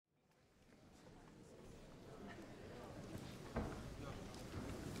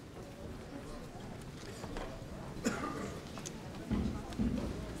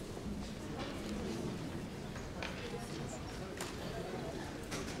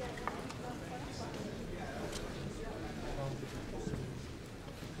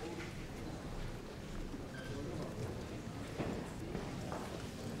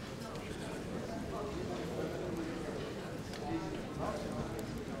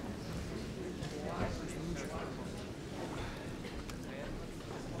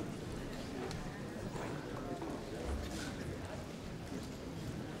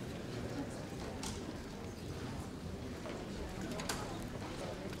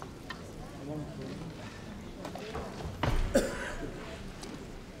Good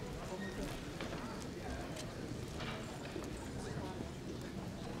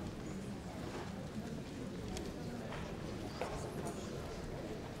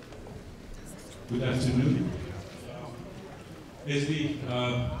afternoon. As the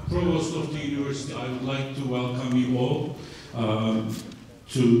Provost of the University, I would like to welcome you all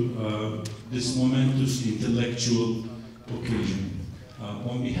to this momentous intellectual occasion.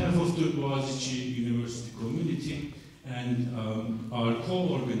 On behalf of the Boğaziçi University community and our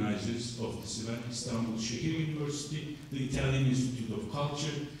co-organizers of this event, Istanbul Şehir University, the Italian Institute of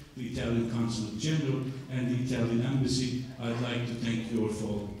Culture, the Italian Consulate General, and the Italian Embassy, I'd like to thank you all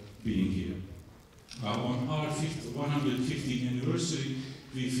for being here. On our 150th anniversary,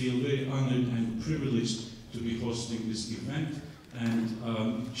 we feel very honored and privileged to be hosting this event and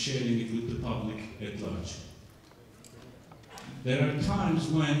sharing it with the public at large. There are times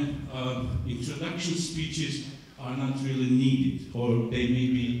when introduction speeches are not really needed, or they may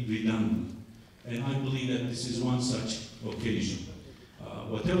be redundant. And I believe that this is one such occasion.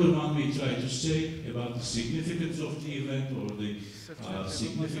 Whatever one may try to say about the significance of the event or the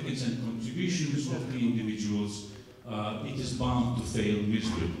significance and contributions of the individuals, it is bound to fail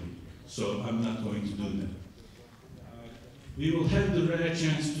miserably. So I'm not going to do that. We will have the rare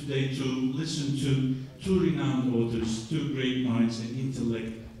chance today to listen to two renowned authors, two great minds and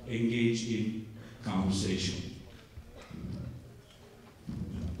intellect engage in conversation.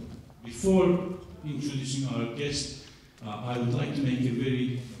 Before introducing our guest, I would like to make a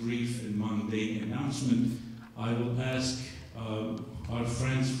very brief and mundane announcement. I will ask our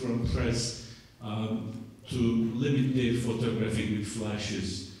friends from press to limit their photographing with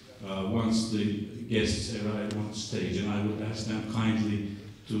flashes once the guests arrive on stage, and I would ask them kindly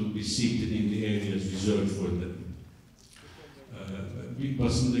to be seated in the areas reserved for them. Bir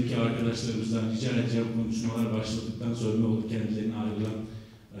basındaki arkadaşlarımızdan rica edeceğim, konuşmalar başladıktan sonra ne olur kendilerine ayrılan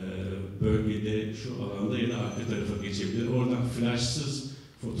bölgede, şu alanda ya da arka tarafa geçebilir. Oradan flashsız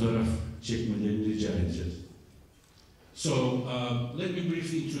fotoğraf çekmelerini rica edeceğiz. So, let me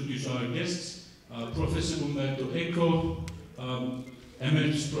briefly introduce our guests. Professor Umberto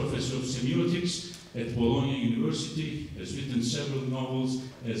Emeritus Professor of Semiotics at Bologna University, has written several novels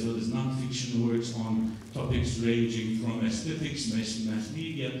as well as non-fiction works on topics ranging from aesthetics, mass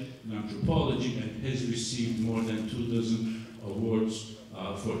media, and anthropology, and has received more than 24 awards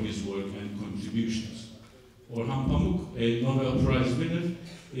for his work and contributions. Orhan Pamuk, a Nobel Prize winner,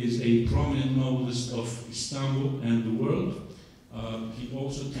 is a prominent novelist of Istanbul and the world. He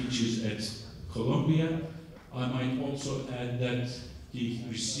also teaches at Columbia. I might also add that he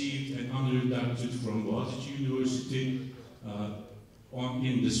received an honorary doctorate from Boğaziçi University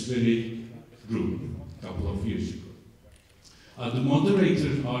in this very room a couple of years ago. Our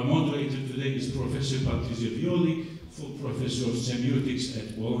moderator today is Professor Patrizia Violi, full professor of semiotics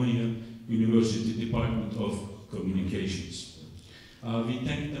at Bologna University Department of Communications. We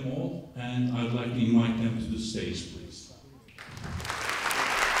thank them all, and I'd like to invite them to the stage, please.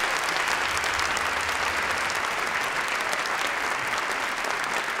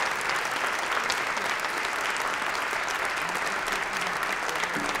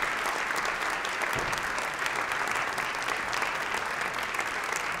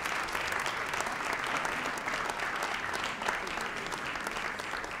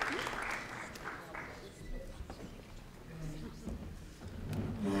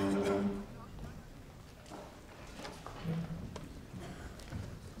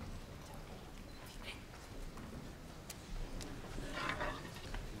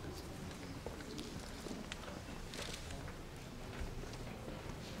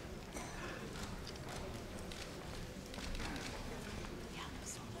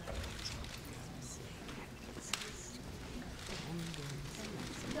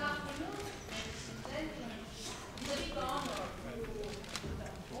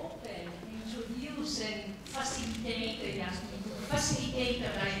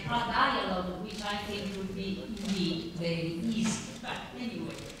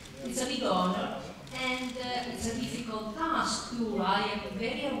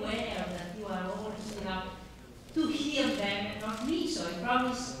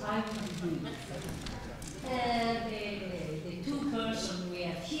 The two persons we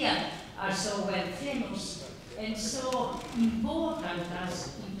have here are so well famous and so important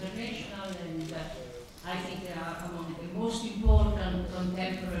as international, and I think they are among the most important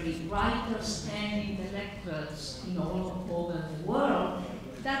contemporary writers and intellectuals in all over the world,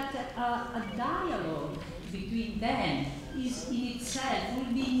 that a dialogue between them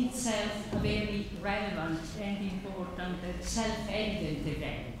will be in itself a very relevant and important and self-evident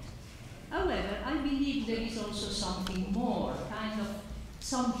event. However, I believe there is also something more, kind of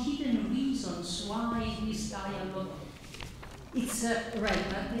some hidden reasons why this dialogue is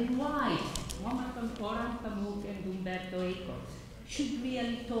relevant and why Orhan, Pamuk and Umberto Eco should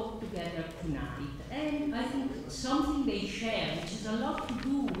really talk together tonight. And I think something they share, which has a lot to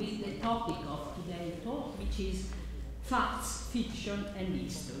do with the topic of today's talk, which is facts, fiction, and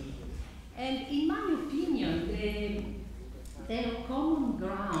history. And in my opinion, their common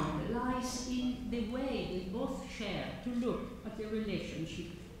ground lies in the way they both share to look at the relationship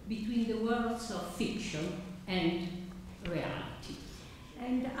between the worlds of fiction and reality.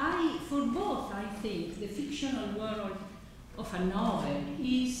 And for both, I think the fictional world of a novel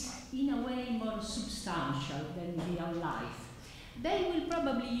is in a way more substantial than real life. They will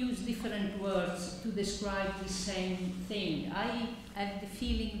probably use different words to describe the same thing. I have the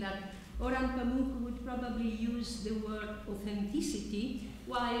feeling that Orhan Pamuk would probably use the word authenticity,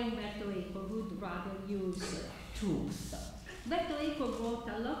 while Umberto Eco would rather use truth. Umberto Eco wrote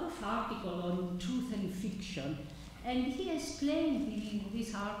a lot of articles on truth and fiction, and he has claimed in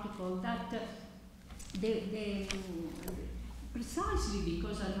this article that precisely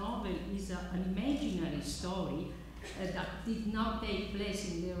because a novel is an imaginary story that did not take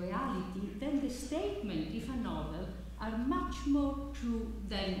place in the reality, then the statement, if a novel, are much more true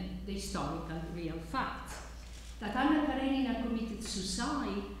than the historical real facts. That Anna Karenina committed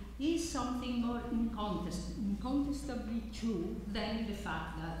suicide is something more incontestably true than the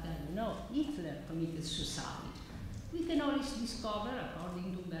fact that, Hitler committed suicide. We can always discover,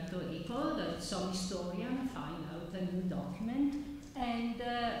 according to Umberto Eco, that some historian find out a new document, and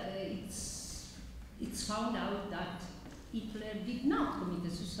it's found out that Hitler did not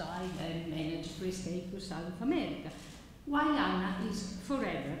commit suicide and managed to escape to South America, while Anna is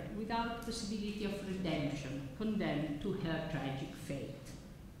forever, without possibility of redemption, condemned to her tragic fate.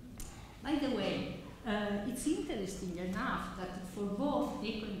 By the way, it's interesting enough that for both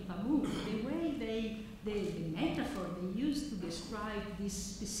Eco and Pamuk, the way the metaphor they use to describe this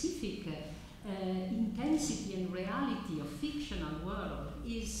specific intensity and reality of fictional world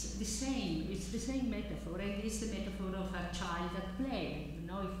is the same. It's the same metaphor, and it's the metaphor of a child at play. You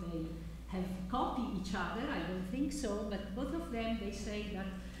know, if they have copied each other, I don't think so, but both of them, they say that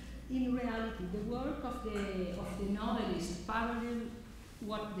in reality the work of the novelist parallel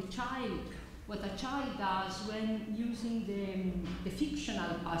what a child does when using the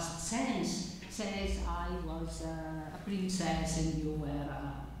fictional past sense, says I was a princess and you were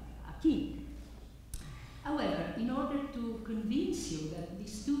a king. However, in order to convince you that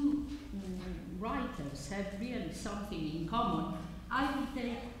these two writers have really something in common, I will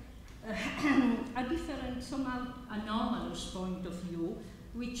take a different, somehow anomalous point of view,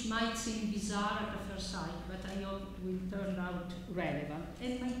 which might seem bizarre at first sight, but I hope it will turn out relevant.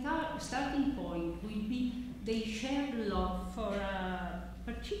 And my starting point will be they shared a love for a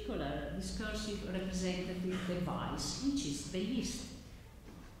particular discursive representative device, which is the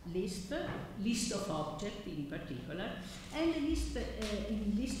list of objects in particular, and the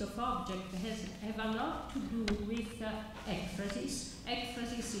list of objects have a lot to do with ekphrasis.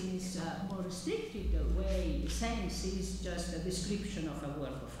 Ekphrasis in its more restricted sense is just a description of a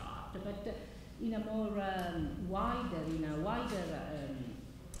work of art, but in a more wider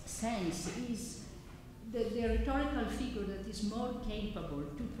sense is the rhetorical figure that is more capable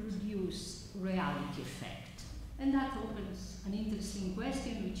to produce reality effect. And that opens an interesting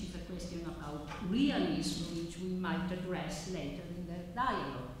question, which is a question about realism, which we might address later in the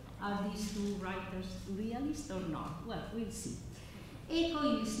dialogue. Are these two writers realist or not? Well, we'll see. Eco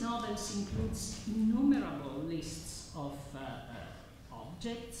in his novels includes innumerable lists of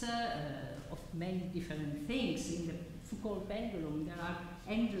objects, of many different things. In the Foucault pendulum, there are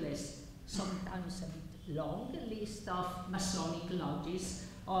endless, sometimes a bit long, list of Masonic lodges,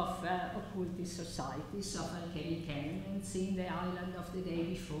 of occultist societies, of alchemic elements in the island of the day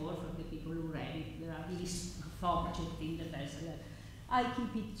before, for the people who read it. There are lists of objects in the bestseller. I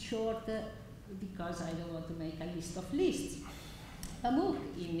keep it short because I don't want to make a list of lists. Pamuk,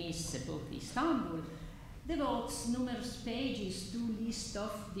 in his book Istanbul, devotes numerous pages to list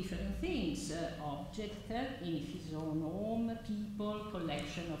of different things, objects in his own home, people,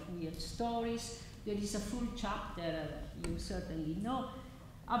 collection of weird stories. There is a full chapter, you certainly know,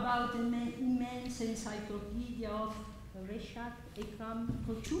 about an immense encyclopedia of Reşat Ekrem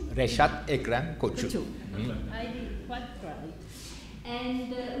Koçu. Reşat Ekrem Koçu. I did quite right.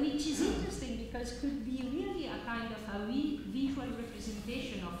 And which is interesting because it could be really a kind of a visual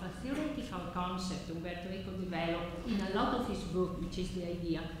representation of a theoretical concept Umberto Eco developed in a lot of his book, which is the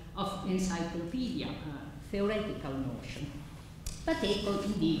idea of encyclopedia, theoretical notion. But Eco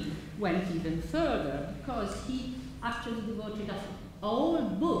indeed went even further, because he actually devoted a whole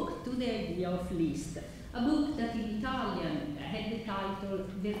book to the idea of list. A book that in Italian had the title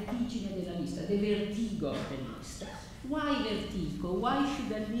Vertigine della lista, the vertigo of the list. Why vertigo? Why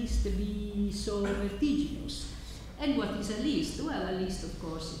should a list be so vertiginous? And what is a list? Well, a list, of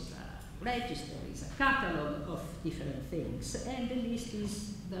course, is a register, is a catalogue of different things, and the list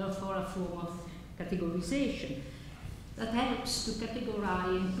is therefore a form of categorization that helps to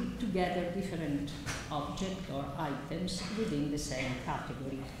categorize and put together different objects or items within the same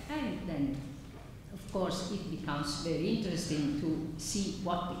category. And then, of course, it becomes very interesting to see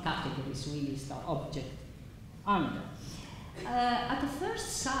what the categories we list our object under. At the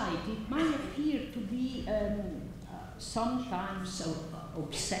first sight, it might appear to be sometimes an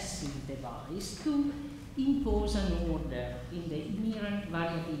obsessive device to impose an order in the inherent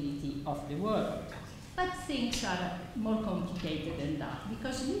variability of the world. But things are more complicated than that,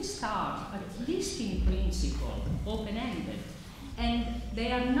 because we start, at least in principle, open-ended, and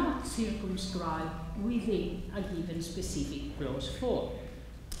they are not circumscribed within a given specific clause form.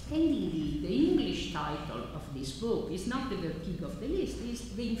 And indeed, the English title of this book is not the vertigo of the list, it's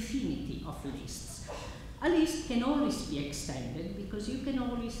the infinity of lists. A list can always be extended because you can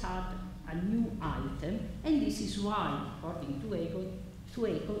always add a new item, and this is why, according to Eco,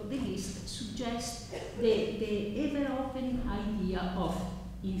 the list suggests the ever-opening idea of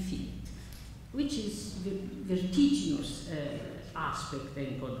infinite, which is the vertiginous aspect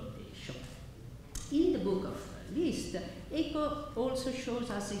and connotation. In the book of list, Eco also shows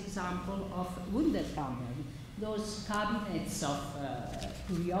us example of Wunderkammer, those cabinets of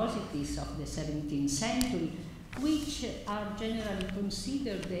curiosities of the 17th century, which are generally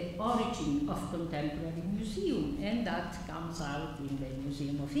considered the origin of contemporary museum, and that comes out in the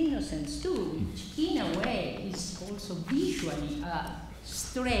Museum of Innocence too, which in a way is also visually a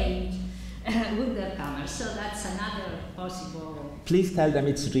strange Wunderkammer. So that's another possible... Please tell them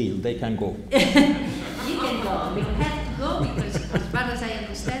it's real, they can go. You can go, we have to go because as far as I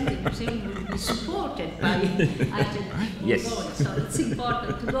understand the museum will be supported by Argentine Yes. going, so it's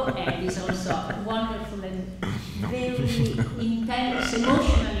important to go, and it's also a wonderful and very intense,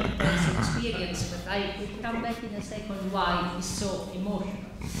 emotionally intense experience, but I will come back in a second why it's so emotional.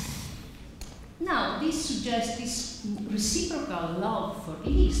 Now, this suggests, this reciprocal love for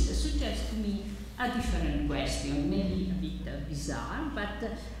list suggests to me a different question, maybe a bit bizarre,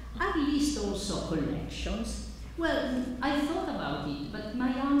 but are lists also collections? Well, I thought about it, but my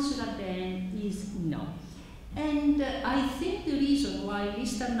answer at the end is no. And I think the reason why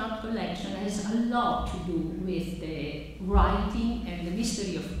lists are not collection has a lot to do with the writing and the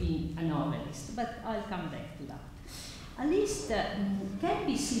mystery of being a novelist, but I'll come back to that. A list can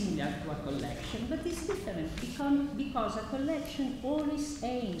be similar to a collection, but it's different because a collection always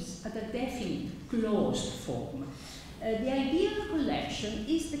aims at a definite, closed form. The ideal collection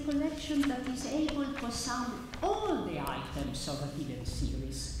is the collection that is able to assemble all the items of a given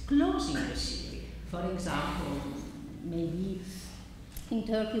series, closing the series. For example, maybe in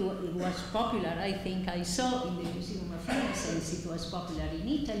Turkey it was popular, I think I saw in the Museum of Innocence, it was popular in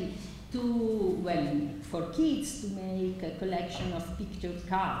Italy, for kids to make a collection of picture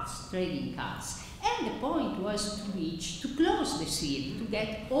cards, trading cards. And the point was to close the series, to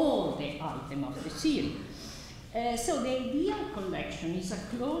get all the items of the series. So the ideal collection is a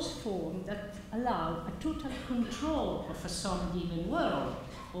closed form that allows a total control of some given world,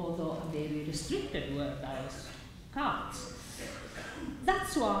 although a very restricted world as cards.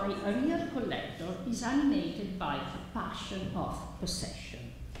 That's why a real collector is animated by a passion of possession.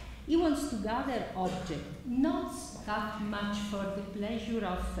 He wants to gather objects, not that much for the pleasure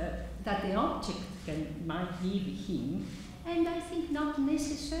of that the object might give him, and I think not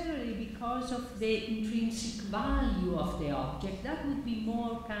necessarily because of the intrinsic value of the object. That would be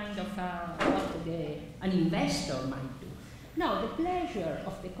more kind of what an investor might do. Now, the pleasure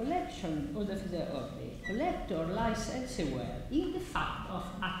of the collection or the collector lies elsewhere in the fact of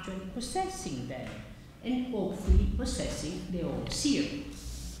actually possessing them and hopefully possessing the whole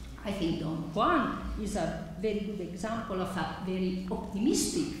series. I think Don Juan is a very good example of a very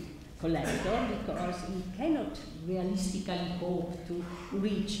optimistic collector because he cannot realistically hope to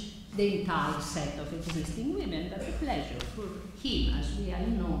reach the entire set of existing women, but the pleasure for him, as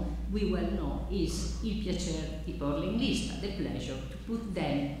we well know, is il piacere di porle in lista, the pleasure to put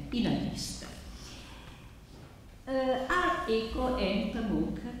them in a list. Are Eco and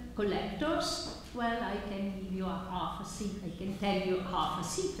Pamuk collectors? Well, I can give you I can tell you half a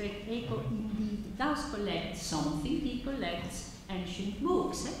secret. Eco indeed does collect something. He collects ancient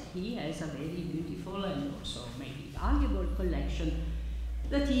books. He has a very beautiful and also maybe valuable collection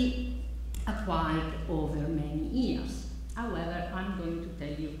that he acquired over many years. However, I'm going to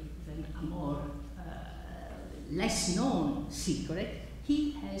tell you then a more less known secret.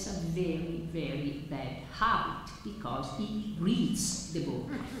 He has a very, very bad habit because he reads the book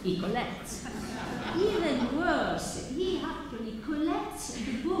he collects. Even worse, he actually collects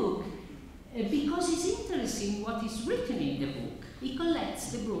the book because he's interested in what is written in the book. He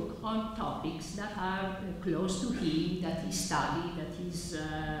collects the book on topics that are close to him, that he studies, that he's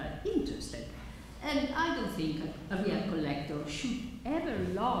interested. And I don't think a real collector should ever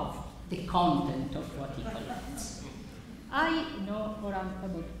love the content of what he collects. I know Orhan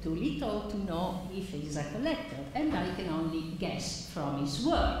Pamuk too little to know if he's a collector, and I can only guess from his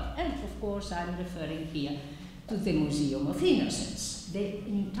work. And of course, I'm referring here to the Museum of Innocence, the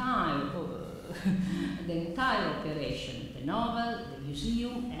entire operation, the novel, the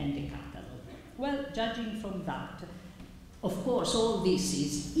museum, and the catalogue. Well, judging from that, of course, all this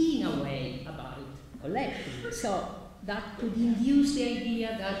is in a way about collecting. So that could induce the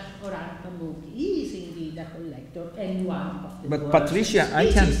idea that Orhan Pamuk is indeed a collector and one of the But Patricia,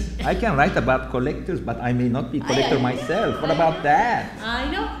 I can write about collectors, but I may not be a collector myself. What about that?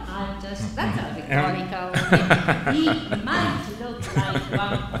 I know. That's a rhetorical. He might look like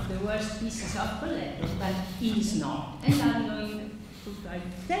one of the worst pieces of collector, but he's not. And I'm going to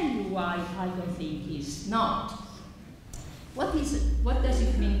tell you why I don't think he's not. What does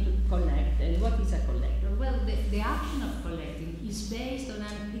it mean to collect, and what is a collector? Well, the action of collecting is based on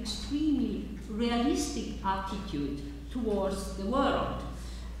an extremely realistic attitude towards the world.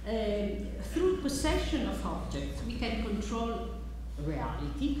 Through possession of objects, we can control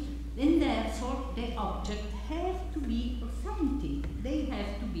reality, and therefore the objects have to be authentic. They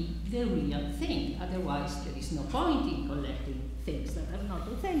have to be the real thing. Otherwise, there is no point in collecting things that are not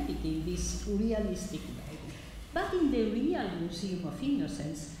authentic in this realistic way. But in the real Museum of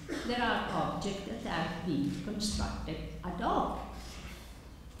Innocence, there are objects that have been constructed ad hoc.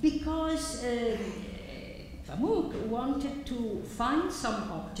 Because Pamuk wanted to find some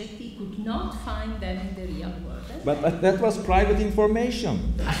object, he could not find them in the real world. But that was private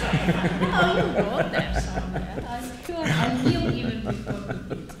information. No, you wrote there somewhere. I'm sure I knew even before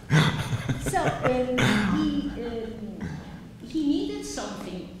he did. So he needed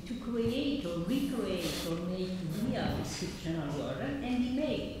something to create or recreate or make real this fictional world, and he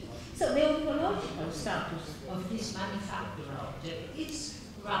made it. So the ontological status of this manufactured object is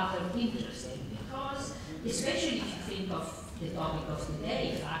rather interesting because, especially if you think of the topic of the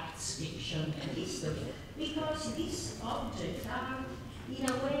day, facts, fiction, and history, because these objects are, in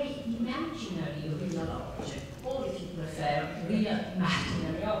a way, imaginary real objects, or if you prefer, real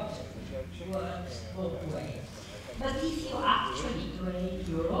imaginary objects. Works both ways. But if you actually create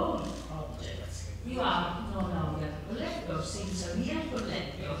your own objects, you are no longer a collector, since a real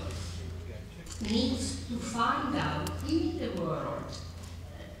collector needs to find out in the world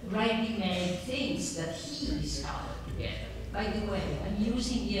ready-made things that he discovered together. By the way, I'm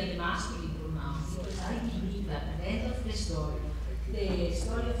using here the masculine pronouns because I believe that at the end of the story of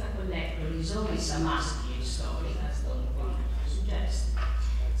a collector is always a masculine story, as Don Juan suggests.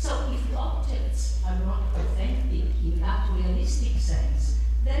 So if objects are not authentic in that realistic sense,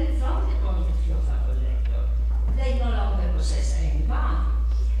 then from the point of view of a collector, they no longer possess any value.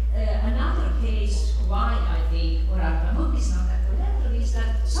 Another case why I think Orhan Pamuk is not a collector is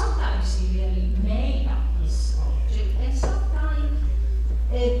that sometimes he really made up his object, and sometimes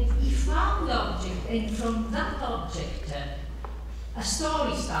he found the object, and from that object a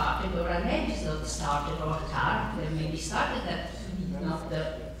story started, or an episode started, or a character maybe started that he did not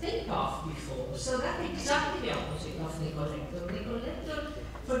think of before. So that's exactly the opposite of the collector.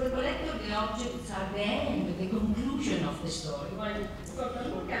 For the collector, the objects are the end, the conclusion of the story. While for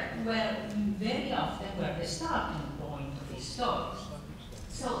Pamuk were very often were the starting point of his story.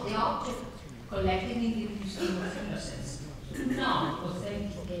 So the object collected in the Museum of Innocence do not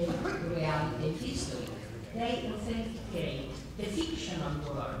authenticate reality and history. They authenticate the fictional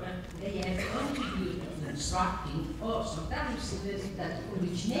world they have contributed to constructing, or sometimes that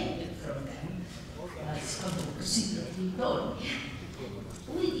originated from them, as Pamuk secretly told me.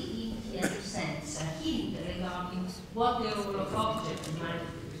 We begin here to sense a hint regarding what the role of object might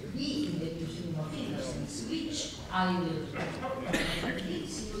be in the Museum of Innocence, which I will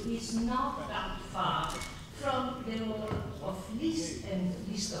convince you is not that far from the role of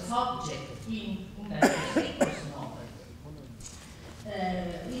list of objects in Umberto's novel.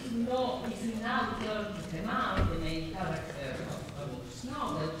 If you now turn to Pamuk, the main character of Pamuk's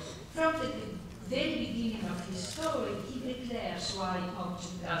novel, from the very beginning of his story, he declares why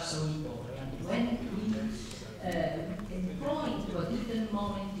objects are so important. When we point to a given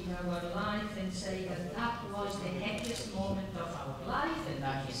moment in our life and say that that was the happiest moment of our life, and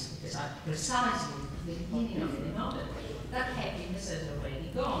that is precisely the beginning of the novel, that happiness has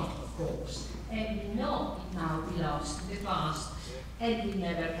already gone, of course. And we know it now belongs to the past and will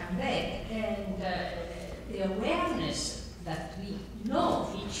never come back. And the awareness that we know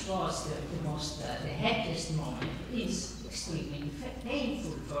which was the happiest moment is extremely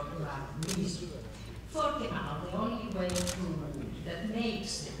painful for that reason. For Kemal, the only way that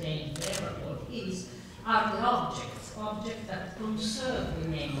makes the pain bearable are the objects that conserve the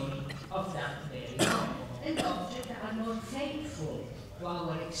memory of that very moment, and objects that are more faithful to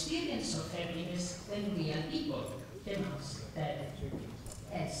our experience of happiness than real people, Kemal's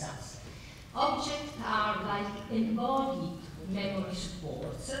as us. Objects are like embodied memory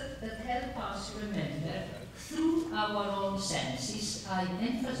supports that help us remember through our own senses. I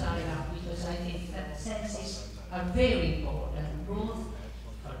emphasize that because I think that senses are very important, both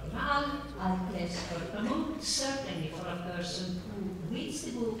for Kemal, I guess for Pamuk, certainly for a person who reads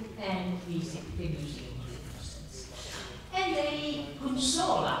the book and visits the Museum of Innocence. And they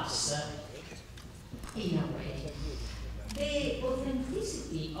console us in a way. The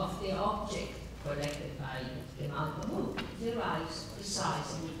authenticity of the object collected by Kemal Pamuk derives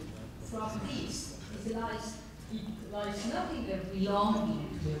precisely from this. It lies not in their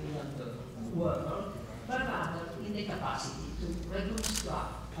belonging to the real world, but rather in the capacity to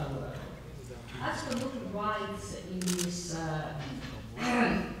reconstruct a world. As Pamuk writes in this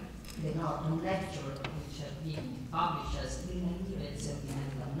the Norton lecture, which has been published as Greenland's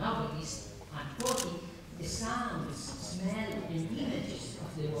Sentimental Novelist, I'm quoting, the sounds, smell, and images of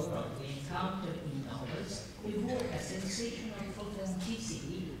the world we encounter in novels evoke a sensation of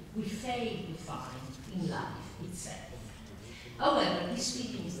authenticity we fail to find in life itself. However, this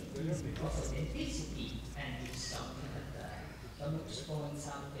feeling of authenticity, and it's something that Pamuk points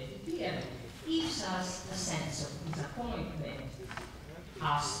out very clearly, gives us a sense of disappointment,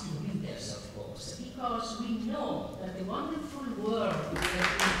 us readers, of course, because we know that the wonderful world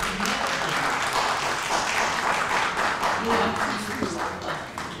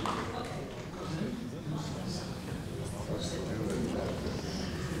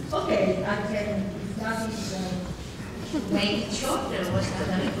Okay, I can, if that is make it shorter, was that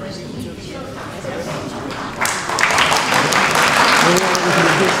a request to make it shorter?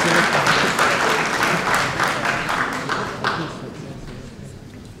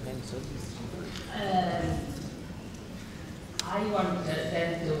 I want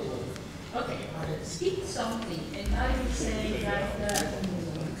them to, okay, I will skip something, and I will say that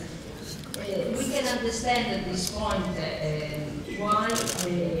we can understand at this point why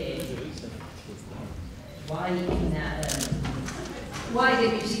the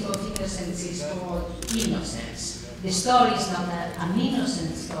Museum of Innocence is called Innocence. The story is not an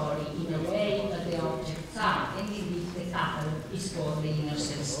innocent story in a way, but the objects are, and indeed the title is called The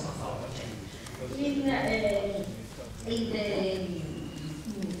Innocence of Object.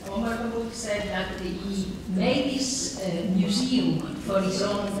 Omar Pamuk said that he made this museum for his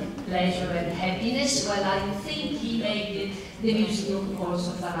own pleasure and happiness. Well, I think he made the museum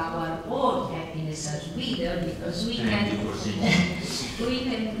also for our own happiness as reader, because we can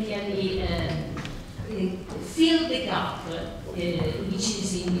really fill the gap which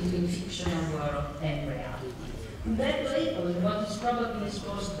is in between fictional world and reality. Umberto, what is probably his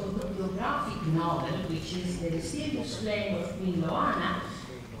most autobiographic novel, which is The Mysterious Flame of Queen Loana,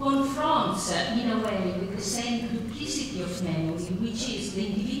 confronts in a way with the same duplicity of memory, which is the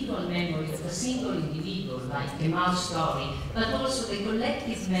individual memory of a single individual, like Kemal's story, but also the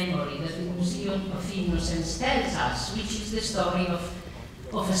collective memory that the Museum of Innocence tells us, which is the story of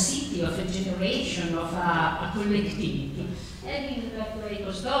a city, of a generation, of a collectivity. And in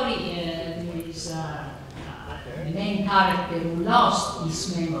Umberto's story, there is the main character who lost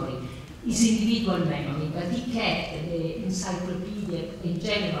his memory, his individual memory, but he kept the encyclopedic and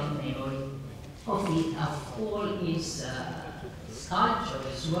general memory of all his culture,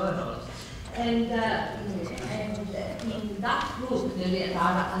 his world. And in that book, there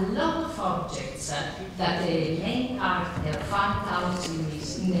are a lot of objects that the main character found out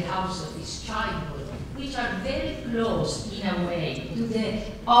in the house of his childhood, which are very close, in a way, to the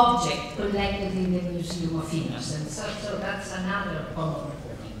object collected in the Museum of Innocence. So that's another common point.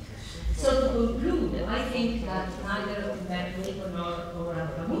 So to conclude, I think that neither Umberto nor Orhan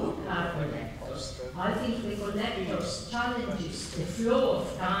Pamuk are collectors. I think the collectors challenges the flow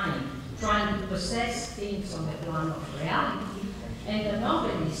of time, trying to possess things on the plan of reality, And the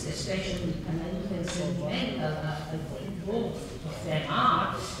novelist, especially analytic and sentimental, I think both of them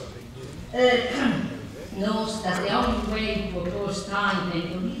are, knows that the only way to oppose time and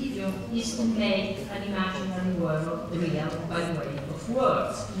oblivion is to make an imaginary world real by way of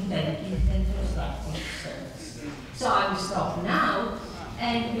words, inventing and constructing stories. So I will stop now,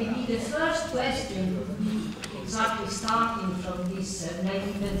 and maybe the first question would be exactly starting from this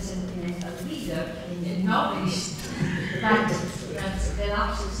naive and sentimental reader, the novelist, but the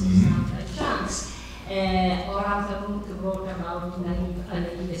lapsus is not a chance. Orhan Pamuk wrote about a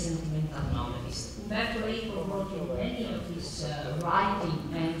naive sentimental novelist. Umberto wrote in many of his writing,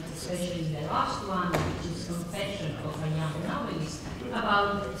 and especially the last one, which is Confession of a Young Novelist,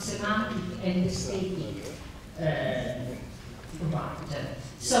 about semantic and aesthetic writer.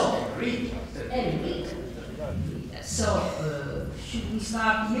 So, should we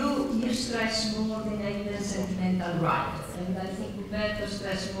start? You stress more the naive and sentimental writer, and I think Umberto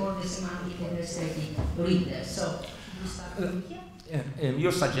stress more the semantic and aesthetic reader. So, should we start from here?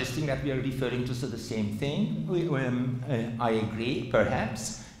 You're suggesting that we are referring to the same thing. I agree,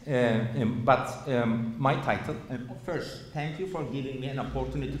 perhaps. But my title, first, thank you for giving me an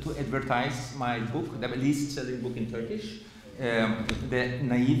opportunity to advertise my book, the least selling book in Turkish, The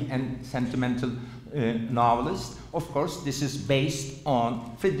Naive and Sentimental Novelist. Of course, this is based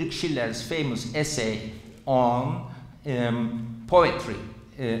on Friedrich Schiller's famous essay on poetry.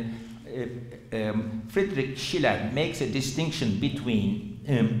 Friedrich Schiller makes a distinction between,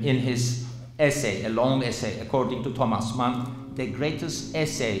 in his essay, a long essay, according to Thomas Mann, the greatest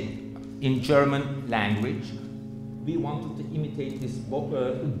essay in German language. We wanted to imitate this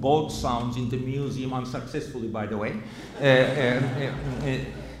both sounds in the museum, unsuccessfully, by the way.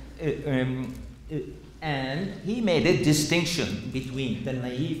 And he made a distinction between the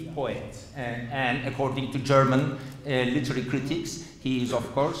naive poet and according to German literary critics, he is,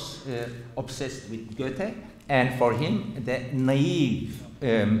 of course, obsessed with Goethe, and for him, the naive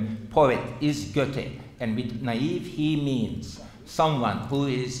poet is Goethe. And with naive, he means someone who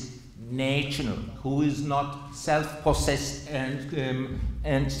is natural, who is not self-possessed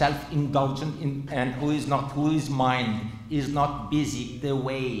and self-indulgent, and whose mind is not busy the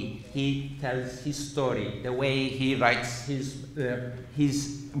way he tells his story, the way he writes his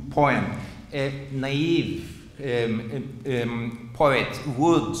poem. A naive poet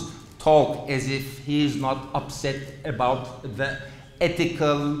would talk as if he is not upset about the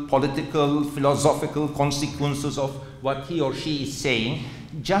ethical, political, philosophical consequences of what he or she is saying,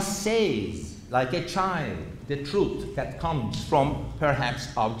 just says, like a child, the truth that comes from perhaps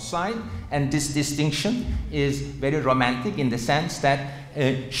outside. And this distinction is very romantic in the sense that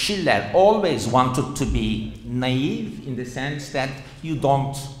Schiller always wanted to be naive, in the sense that you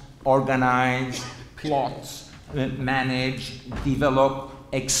don't organize, plot, manage, develop,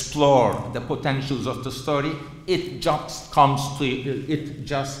 explore the potentials of the story. It just comes to you. It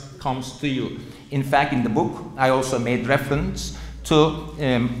just comes to you. In fact, in the book, I also made reference to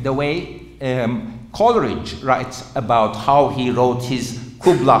the way Coleridge writes about how he wrote his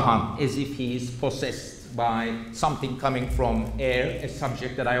Kubla Khan, as if he is possessed by something coming from air, a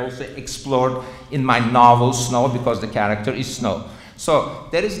subject that I also explored in my novel Snow, because the character is Snow. So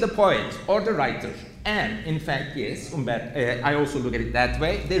there is the poet or the writer, and in fact, yes, Umberto, I also look at it that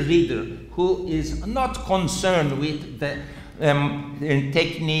way, the reader, who is not concerned with the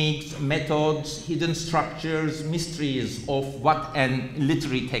techniques, methods, hidden structures, mysteries of what a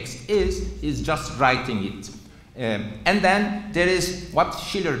literary text is just writing it. And then there is what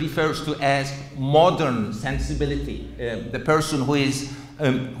Schiller refers to as modern sensibility, the person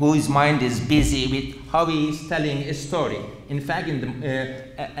whose mind is busy with how he is telling a story. In fact,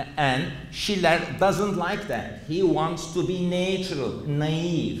 and Schiller doesn't like that. He wants to be natural,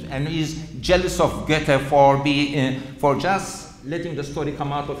 naive, and is jealous of Goethe for just letting the story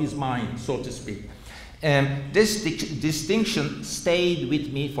come out of his mind, so to speak. This distinction stayed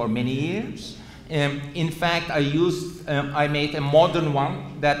with me for many years. In fact, I made a modern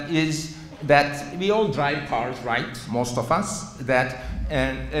one that is that we all drive cars, right? Most of us. That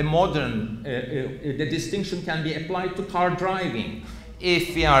a modern, the distinction can be applied to car driving.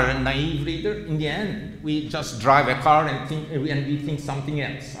 If we are a naive reader, in the end, we just drive a car and we think something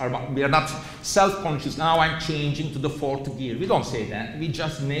else. We are not self-conscious. Now I'm changing to the fourth gear. We don't say that. We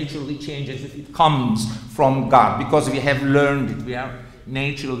just naturally change as if it comes from God, because we have learned it. We are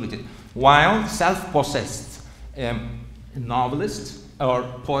natural with it. While self-possessed novelist or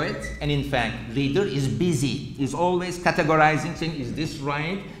poet, and in fact reader, is busy, is always categorizing, saying, is this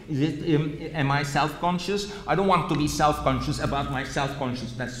right? Is it, am I self-conscious? I don't want to be self-conscious about my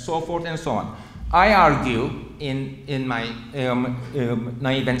self-consciousness, so forth and so on. I argue in my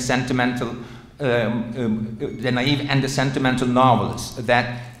naive and sentimental, the naive and the sentimental novelists,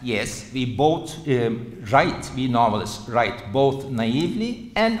 that yes, we both we novelists write both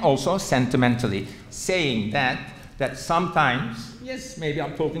naively and also sentimentally, saying that sometimes, yes, maybe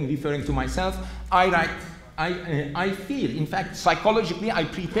I'm referring to myself, I feel, in fact, psychologically, I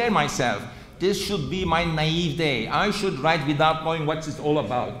prepare myself. This should be my naive day. I should write without knowing what it's all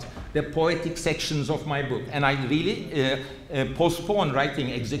about, the poetic sections of my book. And I really postpone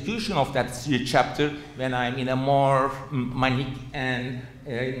writing execution of that chapter when I'm in a more manic and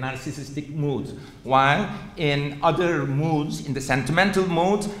narcissistic mood. While in other moods, in the sentimental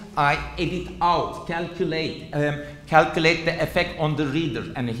mood, I edit out, calculate the effect on the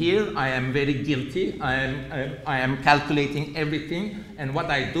reader. And here I am very guilty. I am calculating everything, and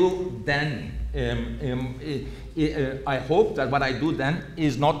what I do then, I hope that what I do then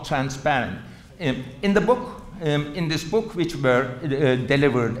is not transparent. In the book, in this book, which were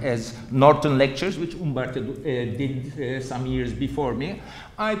delivered as Norton lectures, which Umberto did some years before me,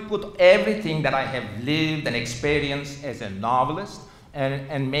 I put everything that I have lived and experienced as a novelist,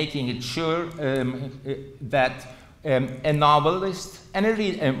 and making it sure that a novelist and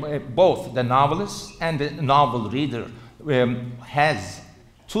a both the novelist and the novel reader has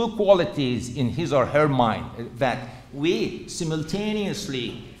two qualities in his or her mind, that we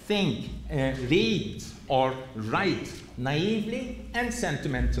simultaneously think, read, or write naively and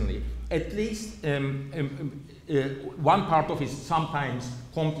sentimentally. At least one part of it is sometimes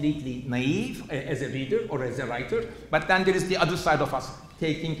completely naive as a reader or as a writer, but then there is the other side of us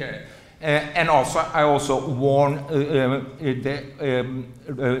taking care. And also, I also warn the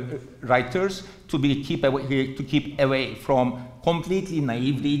writers to keep away from completely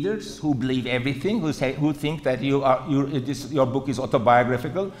naive readers who believe everything, who think that your book is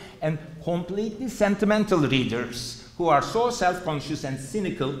autobiographical, and completely sentimental readers who are so self-conscious and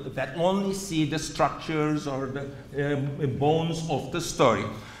cynical that only see the structures or the bones of the story.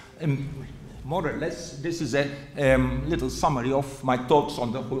 More or less, this is a little summary of my thoughts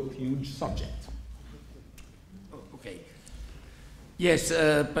on the whole huge subject. Okay. Yes,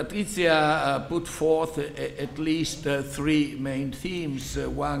 Patrizia put forth at least three main themes.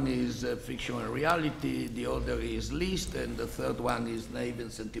 One is fiction and reality, the other is list, and the third one is naive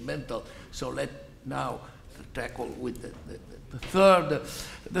and sentimental. So let's now tackle with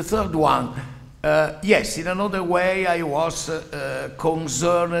the third one. Yes, in another way, I was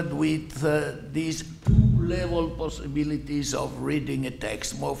concerned with these two-level possibilities of reading a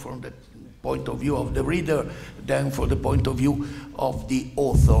text, more from the point of view of the reader than from the point of view of the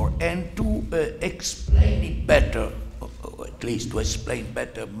author. And to explain it better, or at least to explain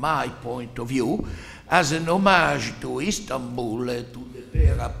better my point of view, as an homage to Istanbul, to the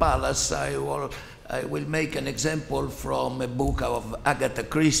Pera Palace, I will make an example from a book of Agatha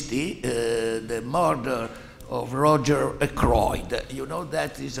Christie, The Murder of Roger Ackroyd. You know,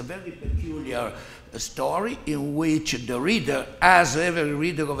 that is a very peculiar story in which the reader, as every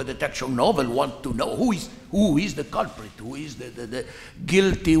reader of a detection novel, wants to know who is the culprit, who is the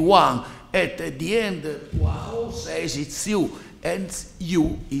guilty one. At the end, Poirot says it's you, and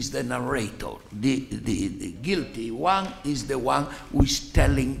you is the narrator. The guilty one is the one who is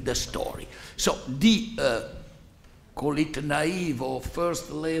telling the story. So the, call it naive or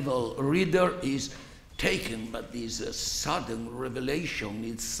first level reader is taken by this sudden revelation.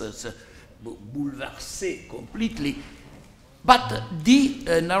 It's bouleversé completely. But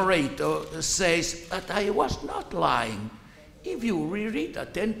the narrator says that I was not lying. If you reread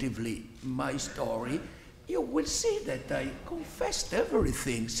attentively my story, you will see that I confessed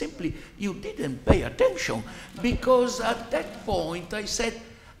everything. Simply, you didn't pay attention, because at that point I said,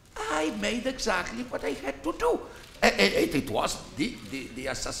 I made exactly what I had to do. It was the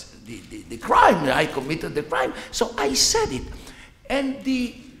crime. I committed the crime, so I said it. And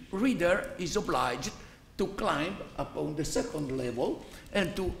the reader is obliged to climb upon the second level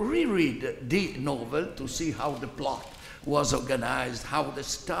and to reread the novel to see how the plot was organized, how the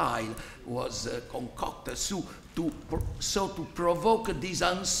style was concocted, so to provoke this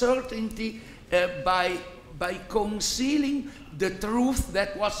uncertainty by concealing the truth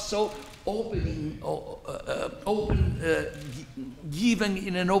that was so given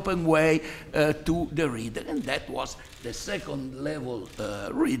in an open way to the reader. And that was the second level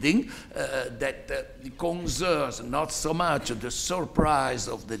reading that concerns not so much the surprise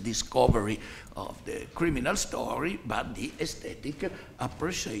of the discovery of the criminal story, but the aesthetic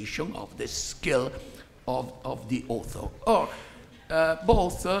appreciation of the skill of the author. Or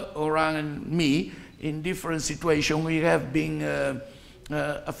both Orhan and me, in different situations, we have been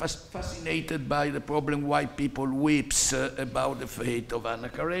fascinated by the problem why people weeps about the fate of Anna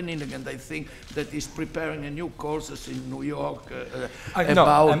Karenina, and I think that he's preparing a new courses in New York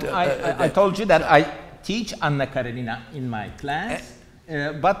about... I told you that I teach Anna Karenina in my class,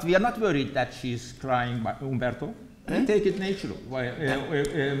 but we are not worried that she's crying, Umberto. We take it natural.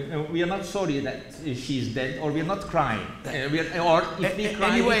 We are not sorry that she's dead, or we are not crying. Or if we cry,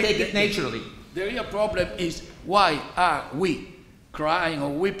 anyway, we take it naturally. The real problem is, why are we crying or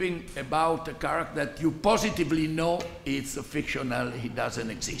weeping about a character that you positively know it's fictional, he doesn't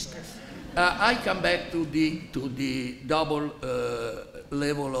exist? I come back to the double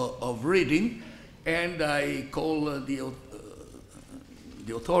level of reading, and I call the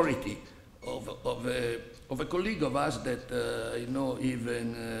authority of a colleague of us that I know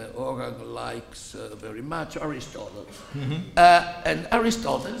even Orhan likes very much, Aristotle. And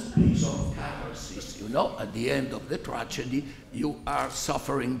Aristotle speaks of catharsis. You know, at the end of the tragedy, you are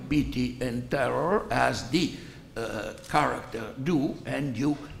suffering pity and terror as the character do, and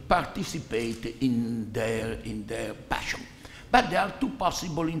you participate in their passion. But there are two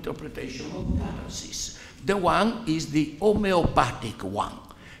possible interpretations of catharsis. The one is the homeopathic one.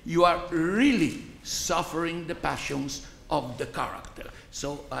 You are really suffering the passions of the character.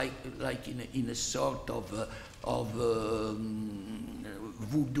 So like in a sort of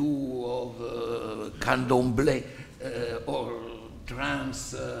voodoo, of candomblé, or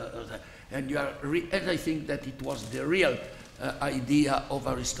trance, and you are, and I think that it was the real idea of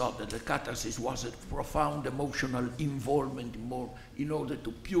Aristotle. The catharsis was a profound emotional involvement in order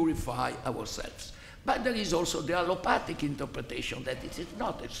to purify ourselves. But there is also the allopathic interpretation that it is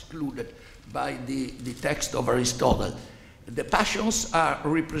not excluded by the text of Aristotle. The passions are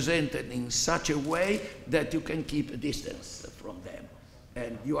represented in such a way that you can keep a distance from them.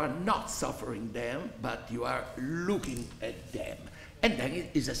 And you are not suffering them, but you are looking at them. And then it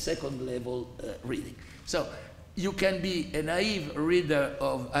is a second level reading. So you can be a naive reader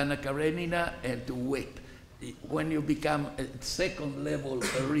of Anna Karenina and to weep. When you become a second level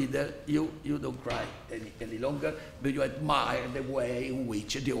reader, you don't cry any longer, but you admire the way in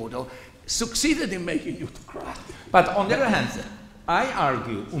which the author succeeded in making you to cry. But on the other hand, I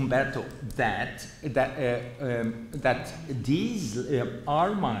argue, Umberto, that these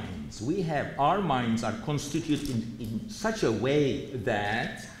our minds, our minds are constituted in such a way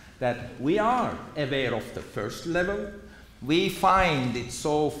that we are aware of the first level. We find it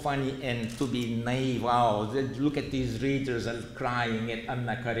so funny and to be naive. Wow, look at these readers are crying at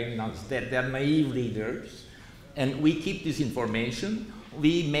Anna Karenina's death. They're naive readers. And we keep this information.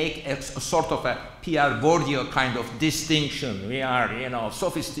 We make a sort of a Pierre Bourdieu kind of distinction. We are, you know,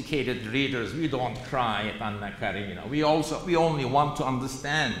 sophisticated readers. We don't cry at Anna Karenina. We only want to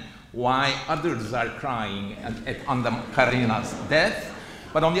understand why others are crying at Anna Karenina's death.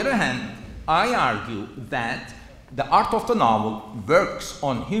 But on the other hand, I argue that the art of the novel works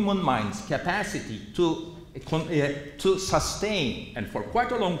on human mind's capacity to sustain, and for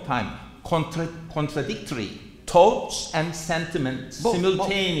quite a long time, contradictory thoughts and sentiments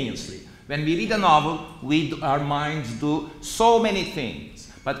simultaneously. When we read a novel, our minds do so many things.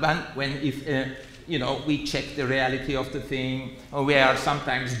 But if we check the reality of the thing, we are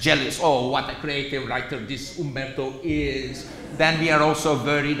sometimes jealous. Oh, what a creative writer this Umberto is. Then we are also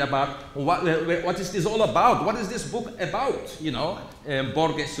worried about what is this all about? What is this book about? You know,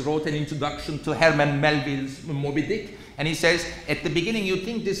 Borges wrote an introduction to Herman Melville's Moby Dick, and he says, at the beginning you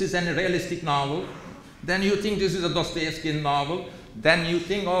think this is a realistic novel, then you think this is a Dostoevsky novel, then you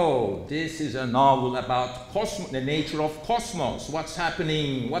think, oh, this is a novel about the nature of cosmos, what's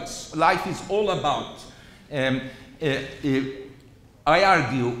happening, what life is all about. I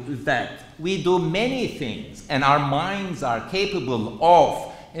argue that we do many things, and our minds are capable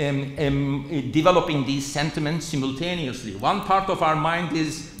of developing these sentiments simultaneously. One part of our mind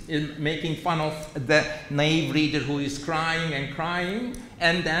is making fun of the naive reader who is crying and crying,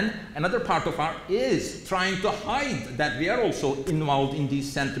 and then another part of our is trying to hide that we are also involved in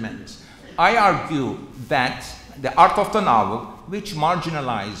these sentiments. I argue that the art of the novel, which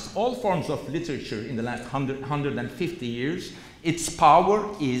marginalized all forms of literature in the last 150 years, its power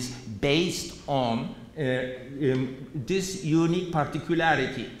is based on this unique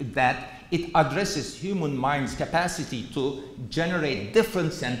particularity that it addresses human mind's capacity to generate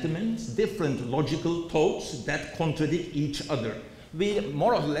different sentiments, different logical thoughts that contradict each other. We,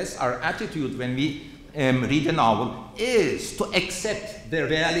 more or less, our attitude when we read a novel is to accept the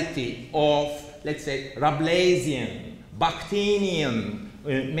reality of, let's say, Rabelaisian, Bakhtinian,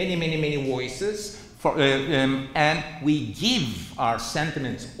 many voices, and we give our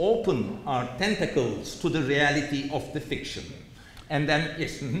sentiments, open our tentacles to the reality of the fiction. And then,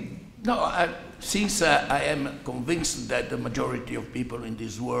 yes. No, since I am convinced that the majority of people in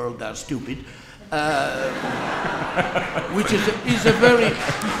this world are stupid, which is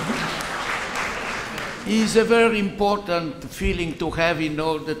a very important feeling to have in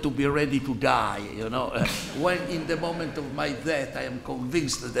order to be ready to die. You know, when in the moment of my death I am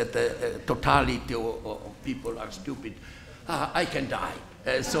convinced that the totality of people are stupid, I can die.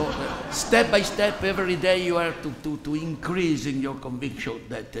 So step by step, every day you are to increase in your conviction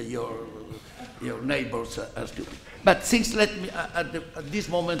that your neighbors are stupid. But since at this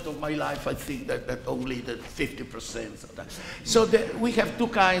moment of my life, I think that only the 50% of that. So we have two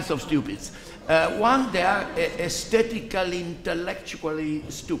kinds of stupids. One, they are aesthetically, intellectually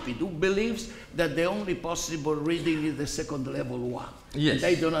stupid, who believes that the only possible reading is the second level one. Yes.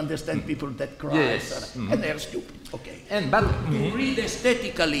 They don't understand people that cry, yes. And they're stupid. Okay. But to read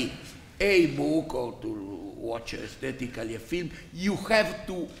aesthetically a book or to watch aesthetically a film, you have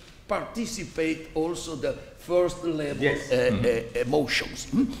to participate also the first level emotions.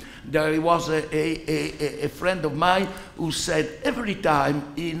 There was a friend of mine who said every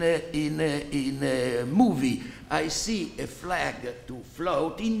time in a movie I see a flag to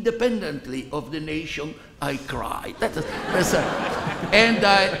float independently of the nation, I cry. And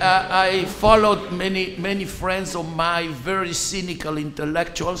I followed many friends of mine, very cynical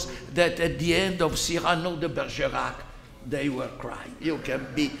intellectuals, that at the end of Cyrano de Bergerac, they were crying. You can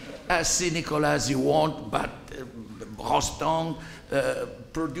be as cynical as you want, but Rostand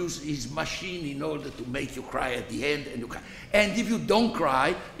produced his machine in order to make you cry at the end, and you cry. And if you don't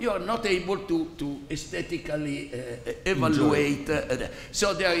cry, you are not able to aesthetically evaluate.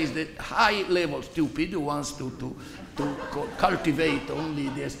 So there is the high-level stupid who wants to cultivate only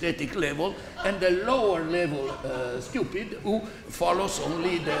the aesthetic level, and the lower-level stupid who follows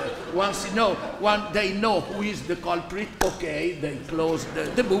only the once they know who is the culprit. Okay, they close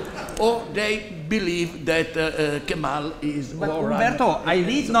the book, or they believe that Kemal is. But Umberto, I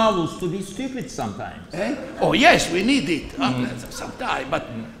read novels to be stupid sometimes. Oh yes, we need it sometimes, but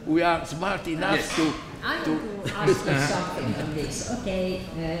we are smart enough to. I want to ask you something on this. Okay,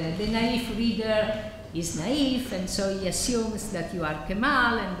 the naive reader is naive, and so he assumes that you are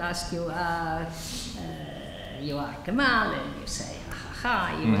Kemal and asks you, you are Kemal, and you say, ha ha,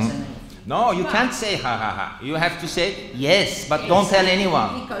 he was a naive. No, you can't say ha ha ha. You have to say yes, but don't tell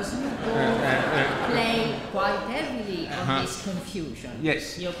anyone. Because you play quite heavily on this confusion.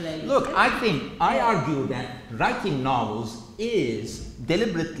 Yes. You play. Look, I argue that writing novels is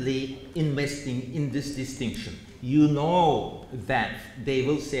deliberately investing in this distinction. You know that they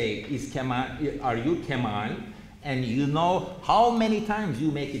will say, are you Kemal? And you know how many times you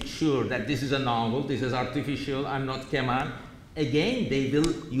make it sure that this is a novel, this is artificial, I'm not Kemal. Again,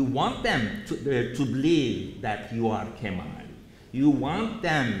 you want them to believe that you are Kemal. You want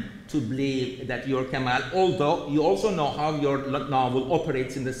them to believe that you're Kemal, although you also know how your novel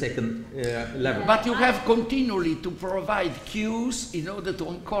operates in the second level. But you have continually to provide cues in order to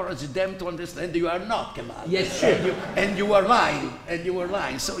encourage them to understand you are not Kemal. Yes, sure. And you are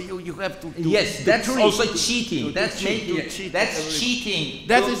lying, So you have to yes, that's treat, also cheating. That's cheating.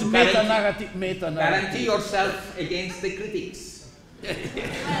 That is meta-narrative. Guarantee yourself against the critics.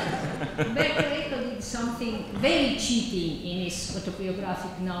 Umberto did something very cheating in his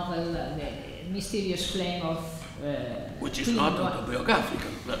autobiographic novel, The Mysterious Flame of... which is not autobiographical,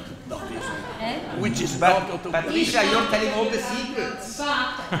 which is but, not autobiographical. Patricia, you're telling all the secrets.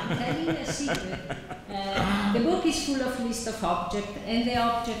 But I'm telling a secret. The book is full of list of objects, and the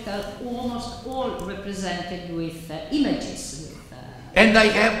objects are almost all represented with images. And I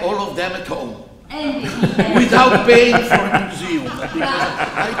have all of them at home. Without paying for a museum, because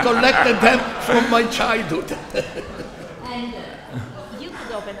I collected them from my childhood. And you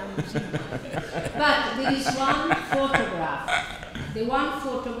could open a museum. But there is one photograph, the one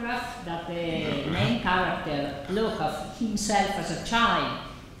photograph that the main character looks of himself as a child.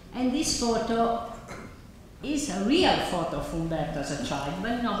 And this photo is a real photo of Umberto as a child,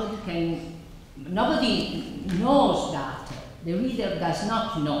 but nobody knows that. The reader does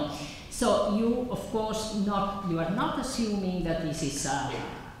not know. So you, of course, you are not assuming that this is a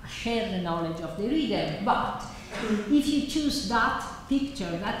shared knowledge of the reader, but if you choose that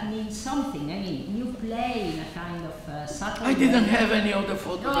picture, that means something. I mean, you play in a kind of subtle I didn't have any other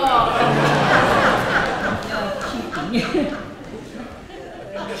photograph. Oh. You're cheating.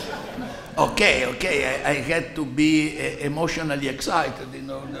 Okay, I had to be emotionally excited in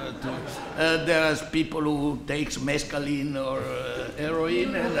order to. There are people who takes mescaline or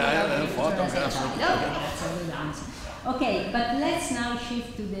heroin, and I have photographs. That's a good answer. Okay, but let's now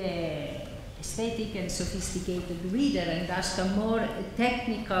shift to the aesthetic and sophisticated reader and ask a more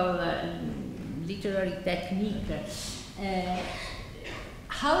technical literary technique.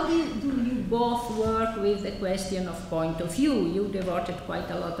 How do you both work with the question of point of view? You devoted quite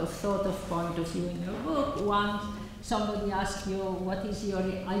a lot of thought of point of view in your book. Once somebody asked you, what is your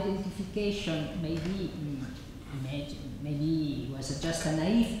identification? Maybe it was just a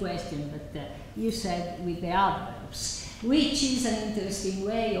naive question, but you said with the adverbs, which is an interesting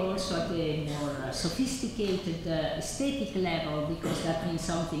way also at a more sophisticated aesthetic level, because that means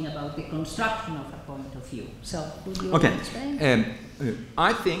something about the construction of a point of view. So, would you explain?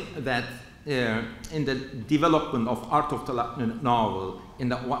 I think that in the development of art of the novel in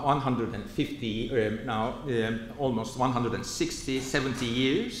the 150 now almost 160, 70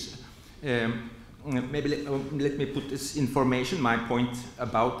 years, maybe let me put this information, my point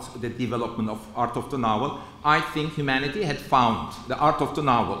about the development of art of the novel. I think humanity had found the art of the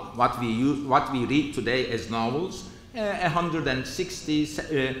novel, what we read today as novels, 160,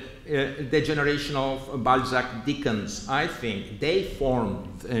 the generation of Balzac, Dickens. I think they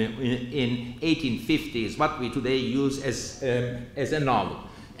formed in 1850s what we today use as a novel.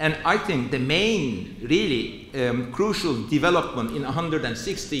 And I think the main, really crucial development in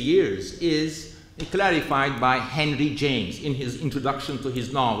 160 years is clarified by Henry James in his introduction to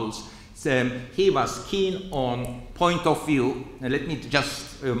his novels. He was keen on point of view. And let me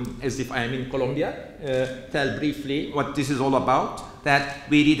just, as if I am in Colombia, tell briefly what this is all about. That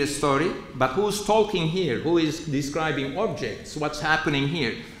we read a story, but who's talking here? Who is describing objects? What's happening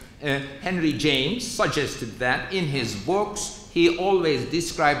here? Henry James suggested that in his books, he always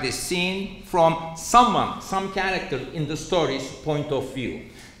described a scene from someone, some character in the story's point of view.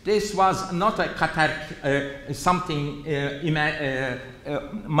 This was not a something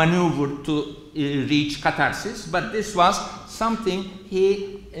maneuvered to reach catharsis, but this was something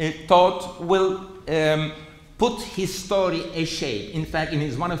he thought will put his story a shape. In fact,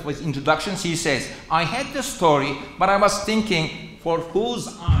 in one of his introductions, he says, I had the story, but I was thinking for whose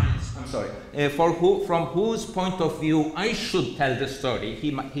eyes, I'm sorry, from whose point of view I should tell the story.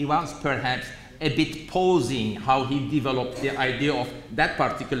 He was perhaps a bit posing how he developed the idea of that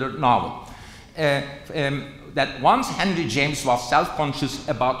particular novel. That once Henry James was self-conscious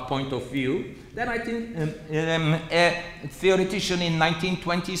about point of view, then I think a theoretician in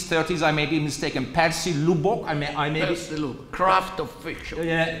 1920s, 30s, I may be mistaken, Percy Lubbock, Percy Lubbock, Craft of Fiction.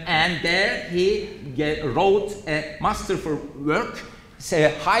 And there he wrote a masterful work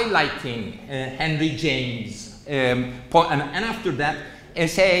highlighting Henry James' point, and after that,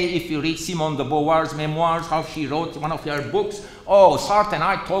 say, if you read Simone de Beauvoir's memoirs, how she wrote one of her books, oh, Sartre and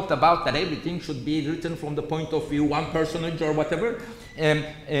I talked about that everything should be written from the point of view, one personage or whatever.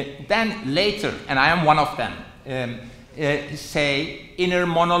 Then later, and I am one of them, say, inner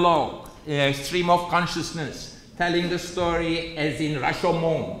monologue, stream of consciousness, telling the story as in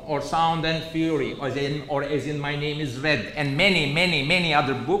Rashomon, or Sound and Fury, or as in My Name is Red, and many, many, many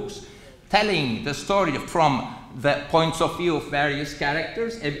other books, telling the story from the points of view of various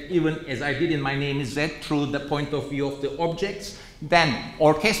characters, and even as I did in My Name is Red, through the point of view of the objects, then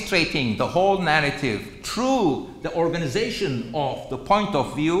orchestrating the whole narrative through the organization of the point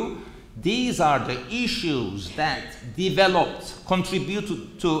of view. These are the issues that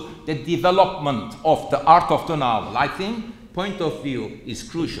contributed to the development of the art of the novel. I think point of view is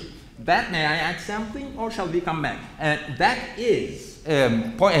crucial. That, may I add something, or shall we come back? That is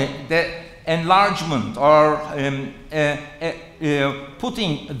the enlargement, or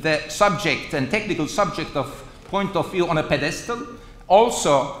putting the subject and technical subject of point of view on a pedestal,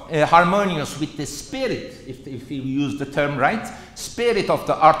 also harmonious with the spirit, if we use the term right, spirit of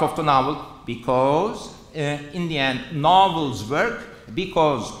the art of the novel, because in the end novels work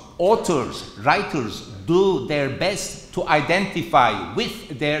because authors, writers do their best to identify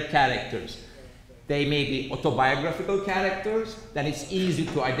with their characters. They may be autobiographical characters, then it's easy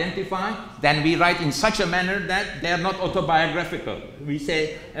to identify. Then we write in such a manner that they are not autobiographical. We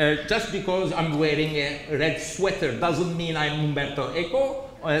say, just because I'm wearing a red sweater doesn't mean I'm Umberto Eco.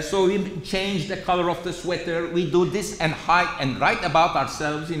 So we change the color of the sweater. We do this and write about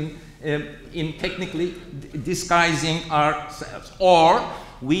ourselves in technically disguising ourselves. Or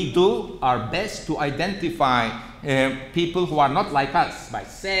we do our best to identify people who are not like us, by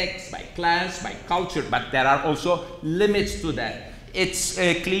sex, by class, by culture, but there are also limits to that. It's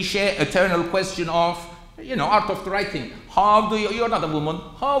a cliche, eternal question of, art of writing. How do you're not a woman,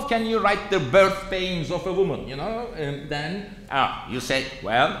 how can you write the birth pains of a woman, And then you say,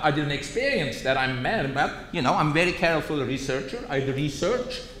 well, I didn't experience that, I'm a man, but, I'm very careful researcher, I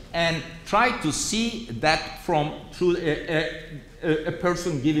research and try to see that through a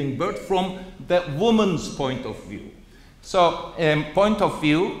person giving birth from the woman's point of view. So, point of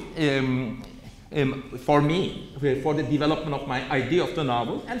view, for me, for the development of my idea of the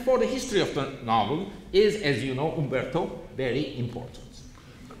novel, and for the history of the novel, is, as you know, Umberto, very important.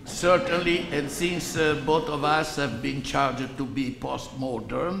 Certainly, and since both of us have been charged to be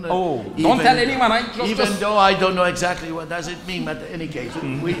postmodern, don't tell anyone. Even though I don't know exactly what does it mean, but in any case,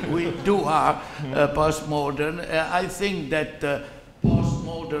 we do are postmodern. I think that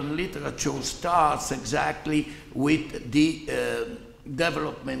postmodern literature starts exactly with the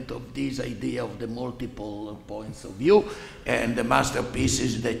development of this idea of the multiple points of view, and the masterpiece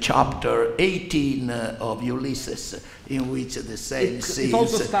is the chapter 18 of Ulysses, in which the same scene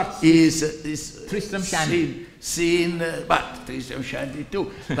is Tristram Shandy. But Tristram Shandy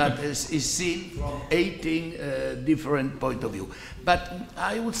too, but is seen from 18 different point of view. But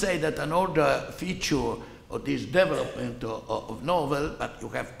I would say that another feature of this development of novel, but you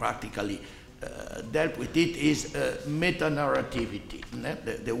have practically dealt with it, is meta-narrativity,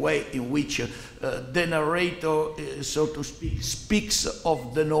 the way in which the narrator, so to speak, speaks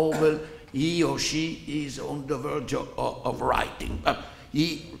of the novel he or she is on the verge of writing.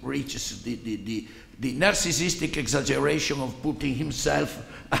 He reaches the narcissistic exaggeration of putting himself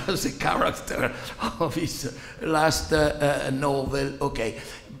as a character of his last novel. Okay,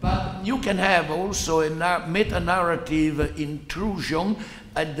 but you can have also a meta-narrative intrusion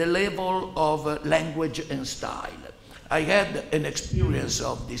at the level of language and style. I had an experience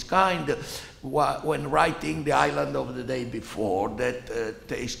of this kind when writing The Island of the Day Before, that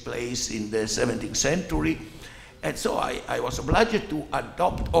takes place in the 17th century. And so I was obliged to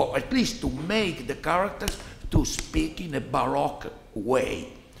adopt, or at least to make the characters to speak in a Baroque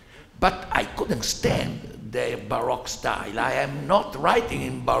way. But I couldn't stand their Baroque style. I am not writing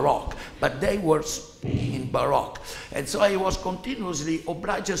in Baroque, but they were speaking in Baroque. And so I was continuously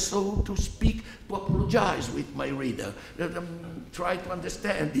obliged, so to speak, to apologize with my reader. Try to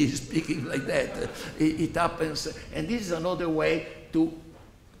understand he's speaking like that. It happens. And this is another way to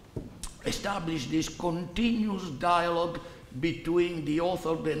establish this continuous dialogue between the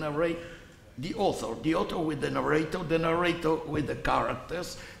author, the narrator, the author with the narrator with the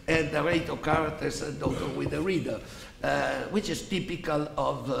characters, and narrator characters and author with the reader, which is typical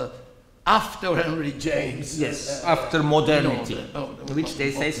of after Henry James. Yes, after modernity, which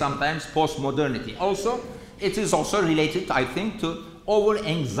they say sometimes post-modernity. Also, it is also related, I think, to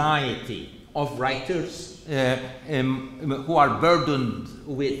over-anxiety of writers who are burdened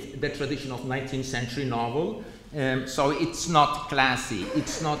with the tradition of 19th century novel. So it's not classy,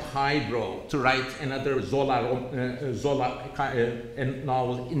 it's not highbrow to write another Zola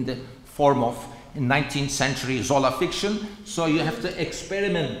novel in the form of 19th century Zola fiction. So you have to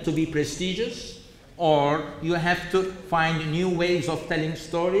experiment to be prestigious, or you have to find new ways of telling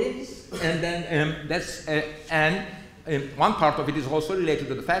stories. And then one part of it is also related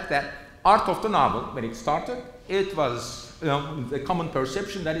to the fact that art of the novel, when it started, it was the common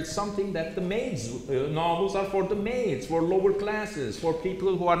perception that it's something that the maids, novels are for the maids, for lower classes, for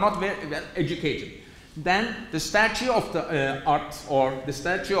people who are not very well educated. Then the stature of the art or the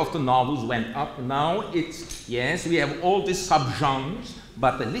stature of the novels went up. Now it's, yes, we have all these subgenres,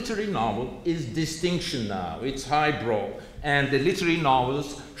 but the literary novel is distinction now. It's highbrow, and the literary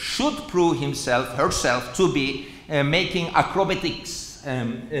novels should prove herself to be making acrobatics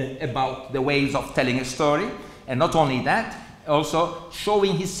about the ways of telling a story. And not only that, also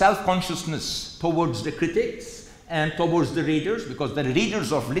showing his self-consciousness towards the critics and towards the readers, because the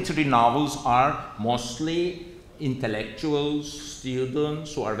readers of literary novels are mostly intellectuals,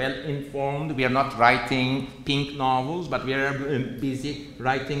 students who are well informed. We are not writing pink novels, but we are busy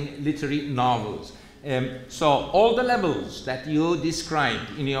writing literary novels. So all the levels that you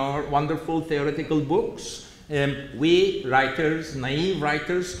described in your wonderful theoretical books, we writers, naive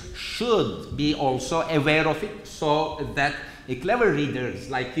writers, should be also aware of it, so that clever readers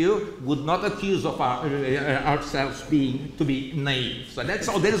like you would not accuse of ourselves to be naive. So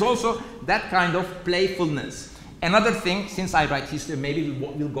there is also that kind of playfulness. Another thing, since I write history, maybe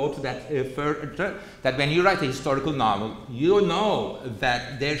we'll go to that further, that when you write a historical novel, you know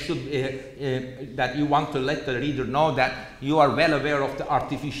that there should that you want to let the reader know that you are well aware of the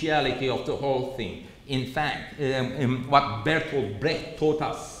artificiality of the whole thing. In fact, what Bertolt Brecht taught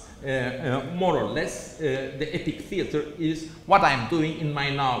us, more or less, the epic theater is what I'm doing in my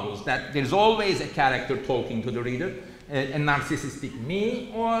novels, that there's always a character talking to the reader, a narcissistic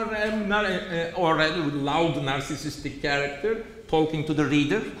me, or a loud narcissistic character talking to the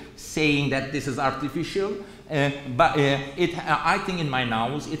reader, saying that this is artificial. But I think in my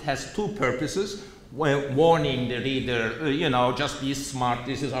novels it has two purposes. warning the reader, you know, just be smart,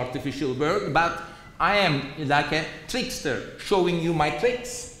 this is artificial world, but I am like a trickster, showing you my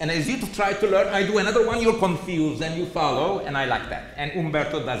tricks, and as you try to learn, I do another one, you're confused, and you follow, and I like that. And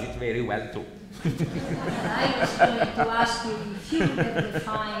Umberto does it very well too. I was going to ask you if you can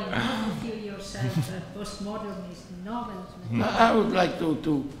define, how you feel yourself, postmodernist novels. I would like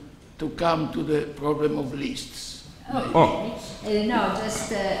to come to the problem of lists. Okay. No, just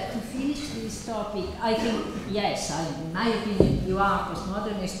to finish this topic, I think, yes, in my opinion, you are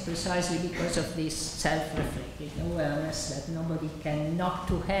postmodernist precisely because of this self-reflective awareness that nobody can not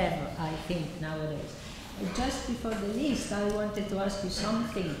to have, I think, nowadays. Just before the list, I wanted to ask you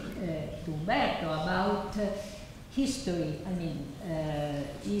something to Umberto about history. I mean,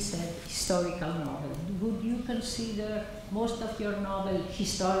 is a historical novel. Would you consider most of your novels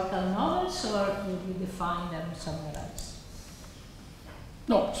historical novels, or would you define them somewhere else?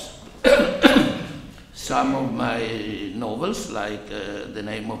 No. Some of my novels, like The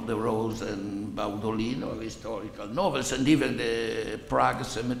Name of the Rose and Baudolin, are historical novels, and even the Prague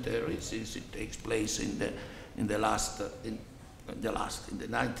Cemetery, since it takes place in the 19th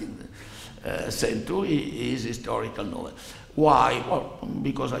century, is historical novel. Why? Well,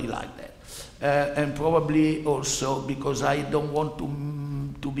 because I like that. And probably also because I don't want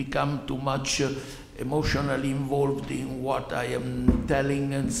to become too much emotionally involved in what I am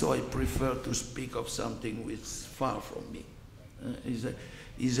telling, and so I prefer to speak of something which is far from me.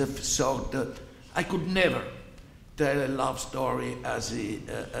 Is a sort of, I could never tell a love story as it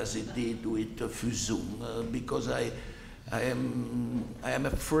did with Fusum, because I am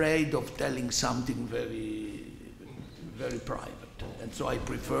afraid of telling something very, very private. And so I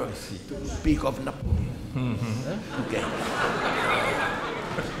prefer to speak of Napoleon. Okay.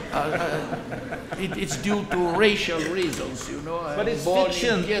 It's due to racial reasons, you know. But it's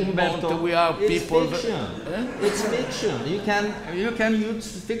fiction, Umberto. We are it's people. Fiction. It's fiction. You can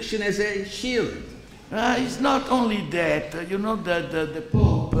use fiction as a shield. It's not only that. You know that the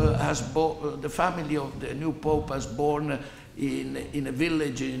Pope the family of the new Pope has born in a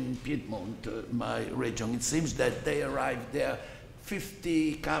village in Piedmont, my region. It seems that they arrived there.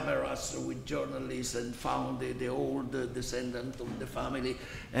 50 cameras with journalists and found the old descendant of the family,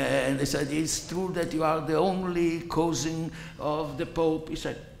 and they said, "It's true that you are the only cousin of the Pope?" He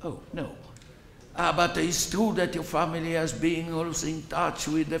said, "Oh, no." "But it's true that your family has been also in touch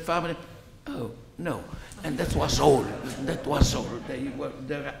with the family?" "Oh, no." And that was all. That was all. They were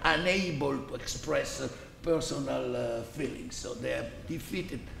unable to express personal feelings, so they have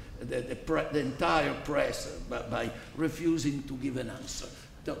defeated the entire press by refusing to give an answer.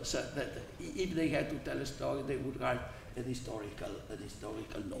 So that if they had to tell a story, they would write an historical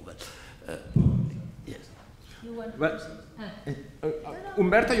novel. Yes. Well,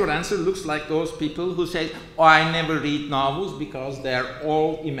 Umberto, your answer looks like those people who say, "Oh, I never read novels because they're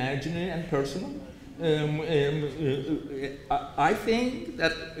all imaginary and personal." I think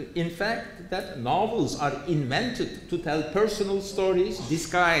that, in fact, that novels are invented to tell personal stories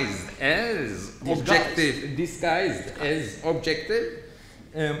disguised as objective.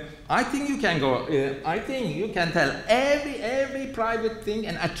 I think you can go. I think you can tell every private thing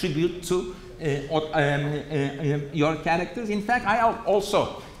and attribute to your characters. In fact, I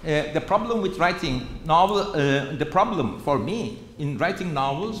also the problem with writing novel. The problem for me in writing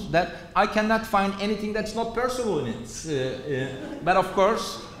novels that I cannot find anything that's not personal in it. But of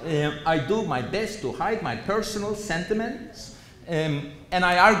course, I do my best to hide my personal sentiments, and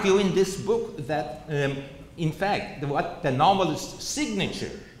I argue in this book that, in fact, what the novelist's signature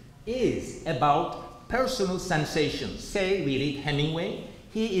is about personal sensations. Say we read Hemingway,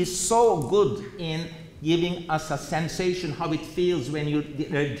 he is so good in giving us a sensation, how it feels when you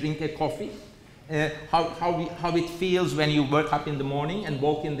drink a coffee. How it feels when you wake up in the morning and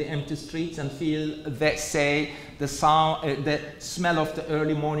walk in the empty streets and feel the sound, the smell of the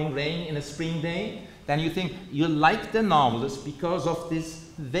early morning rain in a spring day. Then you think you like the novelist because of these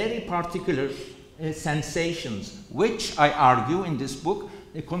very particular sensations, which I argue in this book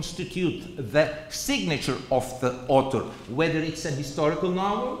constitute the signature of the author. Whether it's a historical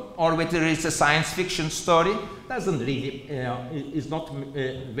novel or whether it's a science fiction story doesn't really is not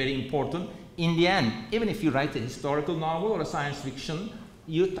very important. In the end, even if you write a historical novel or a science fiction,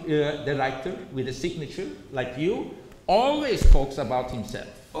 the writer with a signature, like you, always talks about himself.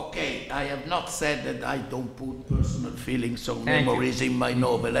 Okay, I have not said that I don't put personal feelings or memories in my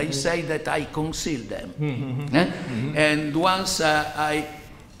novel. I say that I conceal them. And once I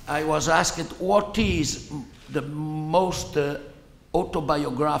was asked, what is the most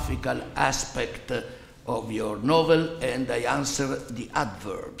autobiographical aspect of your novel? And I answer, the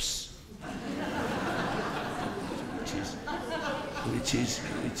adverbs. which is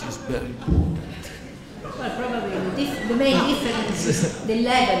very important. Well, probably the main difference is the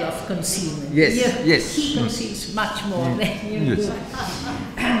level of concealment. Yes. He conceals much more than you do.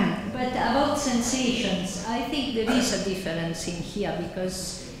 But about sensations, I think there is a difference in here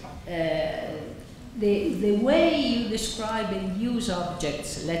because the way you describe and use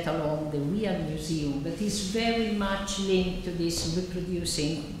objects, let alone the real museum, that is very much linked to this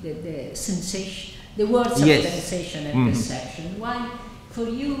reproducing the sensation, the words of sensation and perception. While for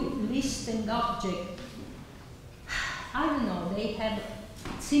you, list and object, I don't know, they have,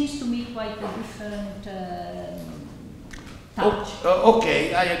 it seems to me, quite a different touch.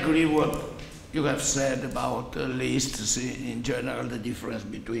 Okay, I agree what you have said about lists. In general, the difference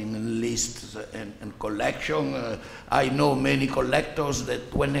between lists and collection. I know many collectors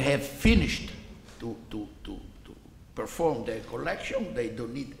that when they have finished to perform their collection, they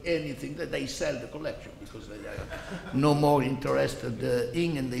don't need anything, that they sell the collection because they are no more interested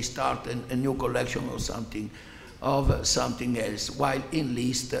in, and they start a new collection or something else. While in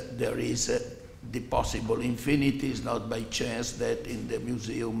list there is the possible infinity. It's not by chance that in the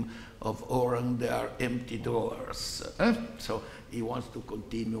museum of Orhan there are empty drawers. So he wants to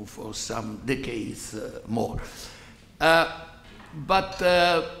continue for some decades more. I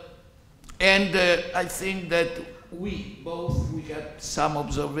think that we got some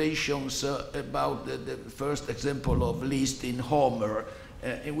observations about the first example of list in Homer,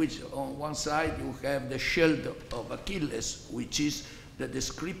 in which on one side you have the shield of Achilles, which is the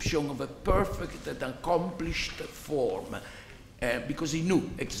description of a perfect and accomplished form, because he knew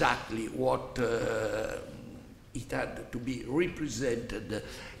exactly what it had to be represented.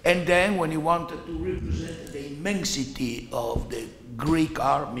 And then when he wanted to represent the immensity of the Greek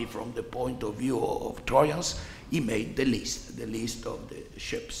army from the point of view of Trojans, he made the list of the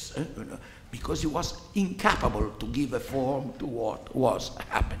ships, because he was incapable to give a form to what was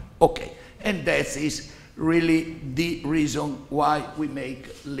happening. Okay, and that is really the reason why we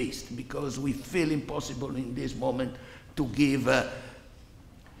make lists, because we feel impossible in this moment to give a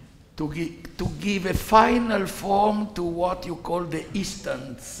final form to what you call the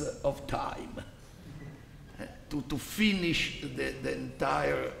instants of time, to finish the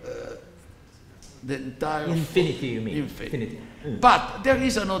entire infinity. You mean infinity. But there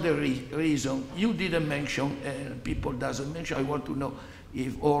is another reason you didn't mention, and people doesn't mention. I want to know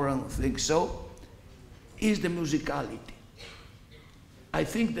if Orhan thinks so. Is the musicality. I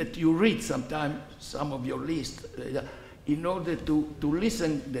think that you read sometimes some of your lists in order to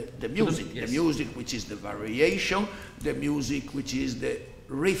listen the music, yes. The music which is the variation, the music which is the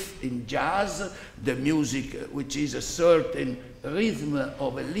riff in jazz, the music which is a certain rhythm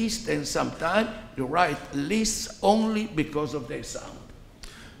of a list, and sometimes you write lists only because of their sound.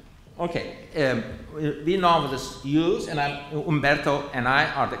 Okay, we novelists use, and Umberto and I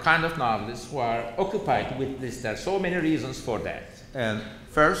are the kind of novelists who are occupied with this. There are so many reasons for that.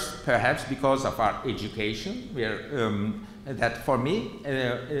 First, perhaps because of our education, that for me,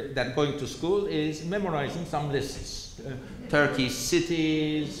 that going to school is memorizing some lists. Turkey's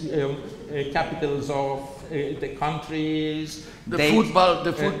cities, capitals of the countries. The football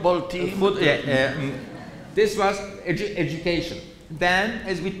team. This was education. Then,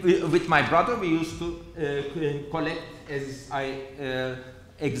 as with my brother, we used to collect, as I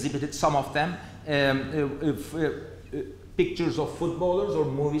exhibited some of them, pictures of footballers or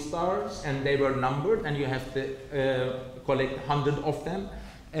movie stars, and they were numbered, and you have to collect 100 of them.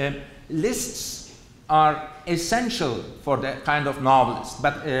 Lists are essential for the kind of novelist,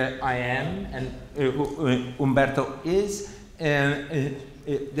 but I am, and Umberto is, there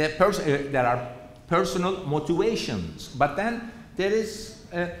are personal motivations, but then there is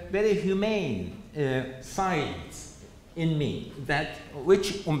a very humane side in me,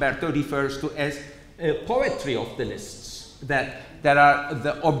 which Umberto refers to as poetry of the lists, that there are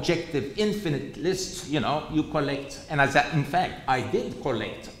the objective infinite lists, you collect, and in fact, I did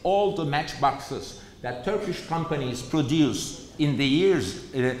collect all the matchboxes that Turkish companies produced in the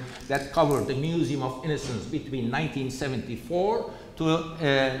years that covered the Museum of Innocence between 1974 to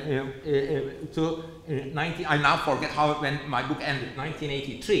I now forget when my book ended,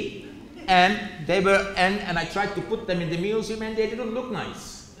 1983. And they were, and I tried to put them in the museum, and they didn't look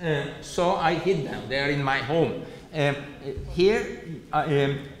nice. So I hid them. They are in my home. Here,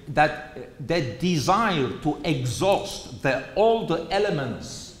 that desire to exhaust all the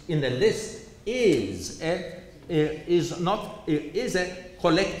elements in the list is a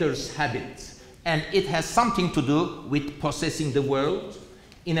collector's habit, and it has something to do with possessing the world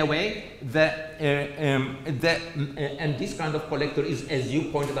in a way and this kind of collector is, as you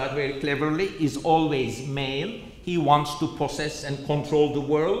pointed out very cleverly, is always male. he wants to possess and control the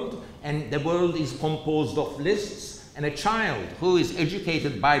world, and the world is composed of lists, and a child who is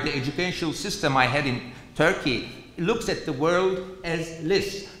educated by the educational system I had in Turkey looks at the world as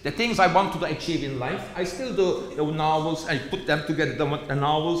lists. The things I want to achieve in life, I still do the novels, I put them together, the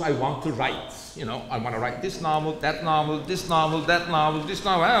novels I want to write. You know, I want to write this novel, that novel, this novel, that novel, this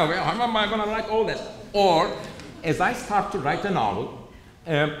novel. Oh, well, how am I going to write all that? Or, as I start to write a novel,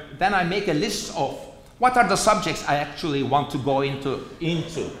 then I make a list of what are the subjects I actually want to go into.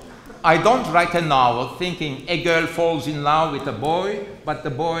 I don't write a novel thinking a girl falls in love with a boy, but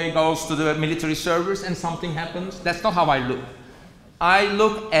the boy goes to the military service and something happens. That's not how I look. I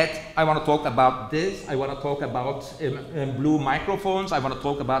look at, I want to talk about this, I want to talk about blue microphones, I want to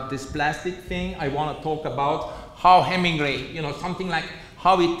talk about this plastic thing, I want to talk about how Hemingway, you know, something like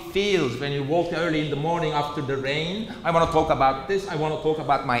how it feels when you walk early in the morning after the rain. I want to talk about this, I want to talk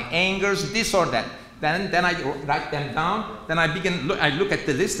about my angers, this or that. Then I write them down, then I look at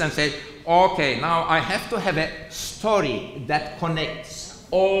the list and say, okay, now I have to have a story that connects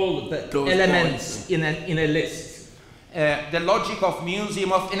all the elements in a list. The logic of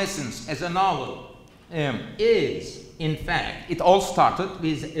Museum of Innocence as a novel is, in fact, it all started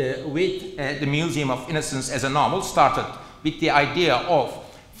with the Museum of Innocence as a novel started with the idea of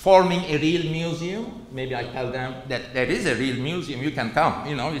forming a real museum. Maybe I tell them that there is a real museum, you can come,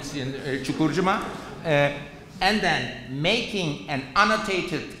 you know, it's in Çukurcuma. And then making an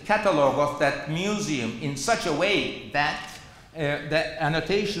annotated catalog of that museum in such a way that the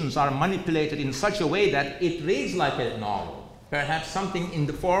annotations are manipulated in such a way that it reads like a novel. Perhaps something in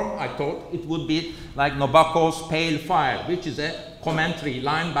the form, I thought it would be like Nabokov's Pale Fire, which is a commentary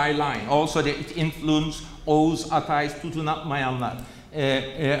line by line. Also, it influenced Oğuz Atay's Tutunamayanlar.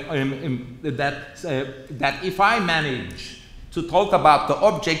 That if I manage to talk about the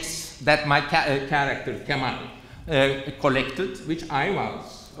objects that my character Kemal collected, which I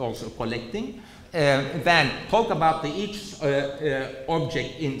was also collecting, then talk about each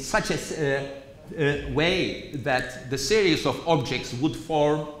object in such a way that the series of objects would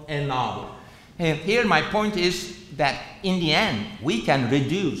form a novel. Here my point is that in the end we can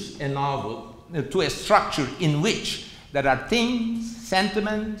reduce a novel to a structure in which there are things,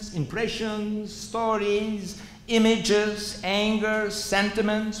 sentiments, impressions, stories, images, anger,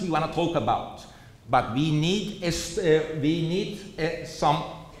 sentiments we want to talk about. But we need some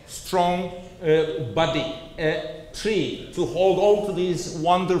strong body, a tree to hold all to these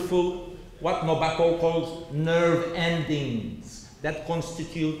wonderful, what Nabokov calls nerve endings that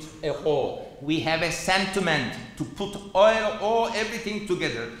constitute a whole. We have a sentiment to put everything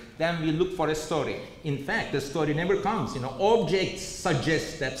together. Then we look for a story. In fact, the story never comes. You know, objects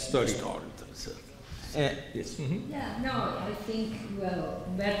suggest that story. Yes. Mm-hmm. Yeah, no, I think, well,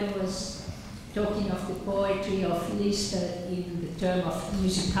 Umberto was talking of the poetry of Liszt in the term of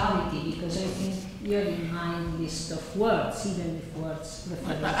musicality, because I think you have in mind list of words, even if words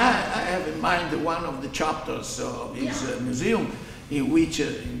refer. I have in mind one of the chapters of his museum, in which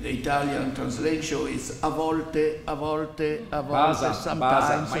in the Italian translation is a volte,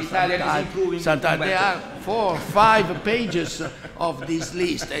 sometimes. There are 4 or 5 pages of this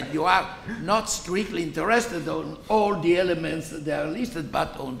list, and you are not strictly interested on all the elements that are listed,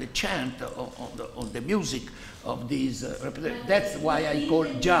 but on the chant, on the music of these. That's why I call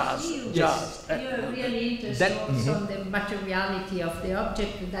jazz. Jazz. You're really interested also on the materiality of the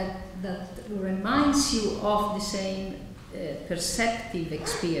object that reminds you of the same perceptive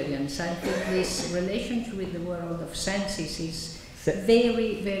experience. I think this relationship with the world of senses is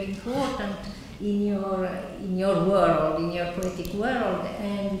very, very important in your world, in your poetic world.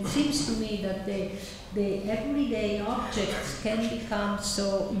 And it seems to me that the everyday objects can become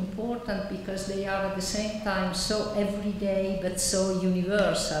so important because they are at the same time so everyday but so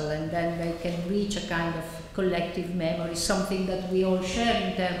universal, and then they can reach a kind of collective memory, something that we all share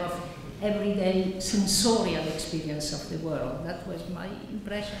in terms of everyday sensorial experience of the world. That was my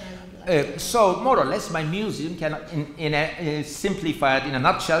impression. So more or less my museum can, simplified in a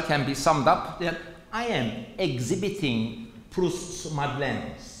nutshell, can be summed up that I am exhibiting Proust's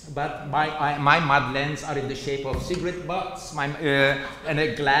Madeleines, but my Madeleines are in the shape of cigarette butts, and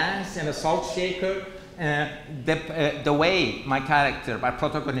a glass and a salt shaker. The way my character, my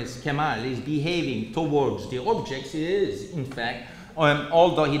protagonist Kemal, is behaving towards the objects is, in fact,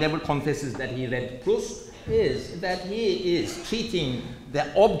 although he never confesses that he read Proust, is that he is treating the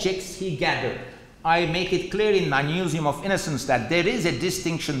objects he gathered. I make it clear in my Museum of Innocence that there is a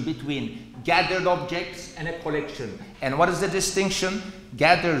distinction between gathered objects and a collection. And what is the distinction?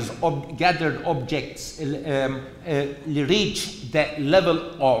 Gathered objects reach the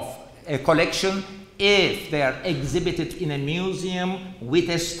level of a collection if they are exhibited in a museum with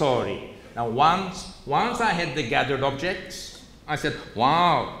a story. Now, once I had the gathered objects, I said,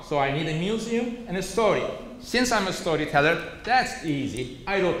 wow, so I need a museum and a story. Since I'm a storyteller, that's easy.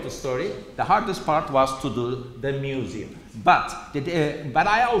 I wrote the story. The hardest part was to do the museum. But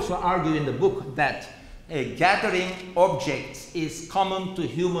I also argue in the book that gathering objects is common to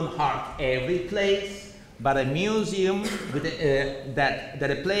human heart every place, but a museum with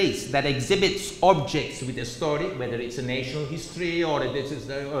a place that exhibits objects with a story, whether it's a national history or this is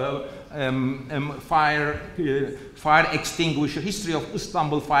the fire extinguisher, history of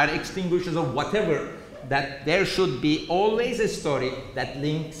Istanbul fire extinguishers or whatever, that there should be always a story that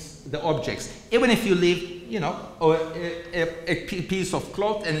links the objects. Even if you leave, you know, a piece of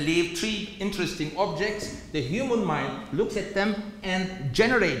cloth and leave 3 interesting objects, the human mind looks at them and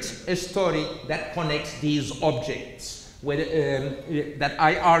generates a story that connects these objects. That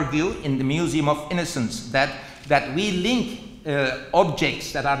I argue in the Museum of Innocence, that we link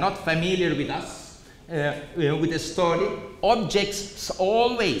objects that are not familiar with us with a story. Objects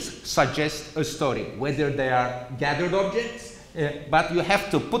always suggest a story, whether they are gathered objects, but you have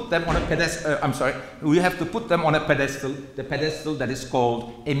to put them on a pedestal. You have to put them on a pedestal, the pedestal that is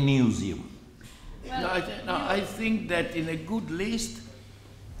called a museum. Well, I think that in a good list,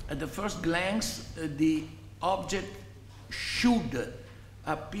 at the first glance, the object should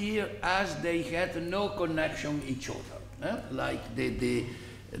appear as they had no connection with each other, like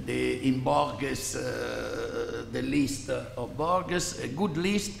in Borges, the list of Borges. A good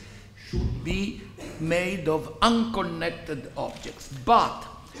list should be made of unconnected objects. But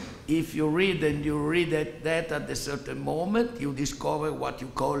if you read and you read that at a certain moment, you discover what you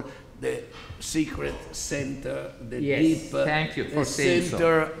call the secret center, the deep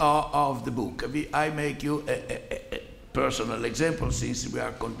center of the book. I make you a personal example, since we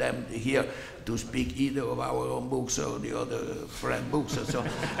are condemned here to speak either of our own books or the other friend books. So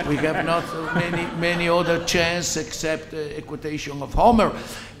we have not many other chance except a quotation of Homer.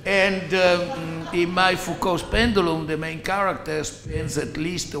 And in my Foucault's Pendulum, the main character spends at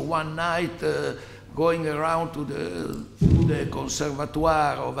least one night going around to the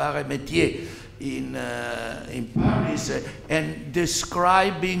Conservatoire of Arts et Métiers in Paris and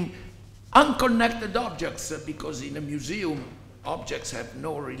describing unconnected objects, because in a museum objects have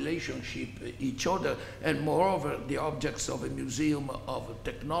no relationship with each other, and moreover the objects of a museum of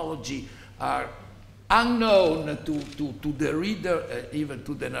technology are unknown to the reader, even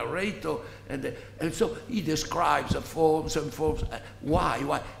to the narrator, and so he describes the forms and forms.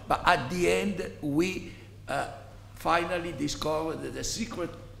 Why? But at the end we finally discover that the secret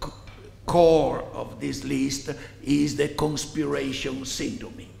core of this list is the conspiration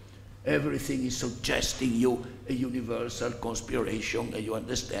syndrome. Everything is suggesting you a universal conspiration, and you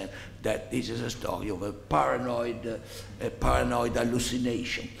understand that this is a story of a paranoid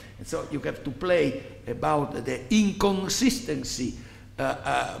hallucination. And so you have to play about the inconsistency,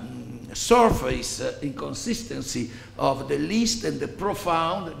 surface inconsistency of the list and the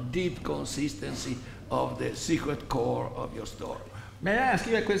profound, deep consistency of the secret core of your story. May I ask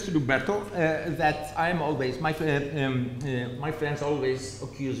you a question, Umberto? That I'm always, my friends always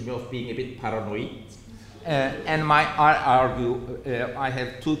accuse me of being a bit paranoid. And I argue, I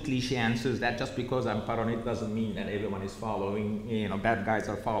have 2 cliche answers, that just because I'm paranoid doesn't mean that everyone is following, you know, bad guys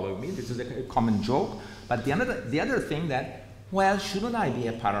are following me. This is a common joke. But the other thing that, well, shouldn't I be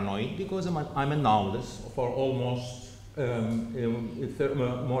a paranoid? Because I'm a novelist for almost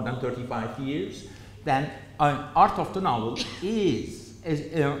more than 35 years. Then art of the novel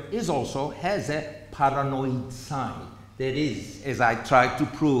has a paranoid side. There is, as I try to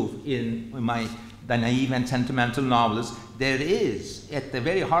prove in the naive and sentimental novels, there is at the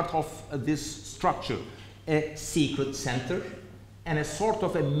very heart of this structure a secret center, and a sort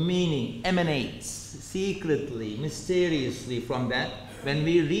of a meaning emanates secretly, mysteriously from that. When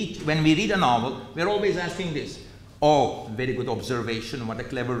we read a novel, we're always asking this: oh, very good observation, what a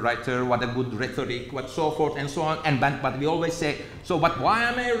clever writer, what a good rhetoric, what so forth and so on. But we always say, so but why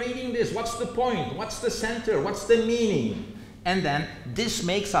am I reading this? What's the point? What's the center? What's the meaning? And then this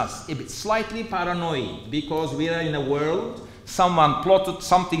makes us a bit slightly paranoid, because we are in a world, someone plotted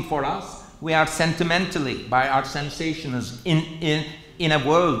something for us, we are sentimentally, by our sensations, in a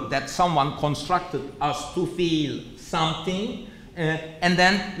world that someone constructed us to feel something. And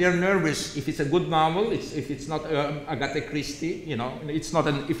then we are nervous if it's a good novel, if it's not Agatha Christie, you know,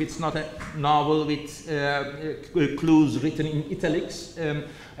 if it's not a novel with clues written in italics,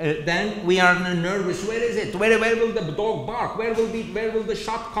 then we are nervous. Where is it? Where will the dog bark? Where will the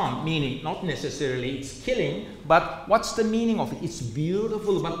shot come? Meaning, not necessarily it's killing, but what's the meaning of it? It's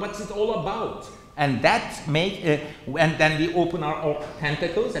beautiful, but what's it all about? And that and then we open our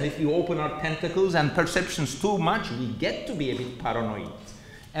tentacles, and if we open our tentacles and perceptions too much, we get to be a bit paranoid.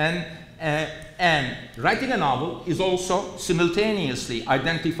 And writing a novel is also simultaneously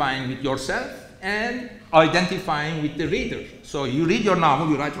identifying with yourself and identifying with the reader. So you read your novel,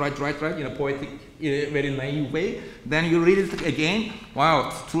 you write in a poetic, very naive way, then you read it again, wow,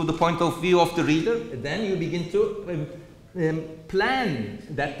 through the point of view of the reader, then you begin to plan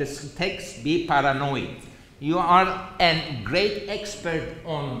that this text be paranoid. You are a great expert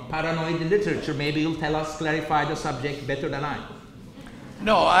on paranoid literature. Maybe you'll tell us, clarify the subject better than I.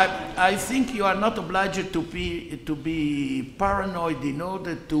 No, I think you are not obliged to be paranoid in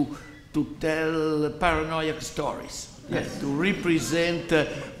order to tell paranoid stories. Yes. To represent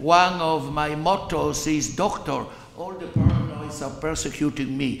one of my mottos is, Doctor, all the paranoids are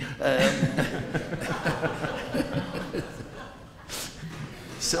persecuting me.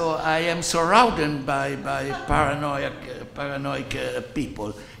 So I am surrounded by paranoid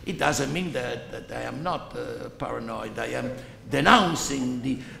people. It doesn't mean that I am not paranoid. I am denouncing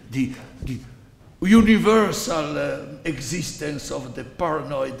the universal existence of the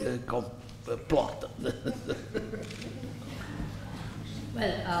paranoid plot.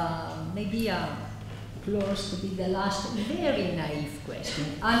 Well, maybe close to be the last very naive question.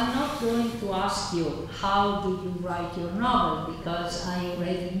 I'm not going to ask you how do you write your novel, because I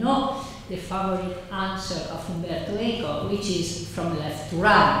already know the favorite answer of Umberto Eco, which is from left to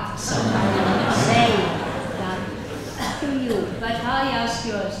right. So I will say that to you, but I ask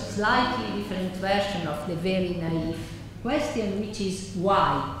you a slightly different version of the very naive question, which is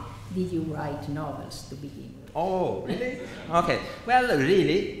why did you write novels to begin with? Oh, really? Okay. Well,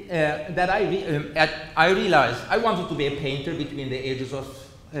 really, that I realized I wanted to be a painter between the ages of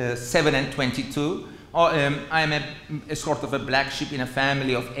 7 and 22. I'm a sort of a black sheep in a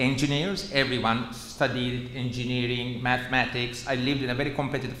family of engineers. Everyone studied engineering, mathematics. I lived in a very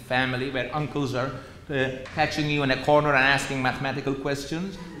competitive family where uncles are catching you in a corner and asking mathematical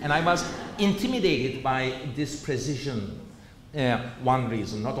questions. And I was intimidated by this precision. One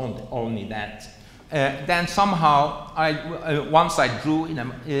reason, not only that. Then somehow, once I drew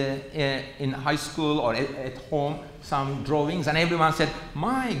in high school or at home some drawings, and everyone said,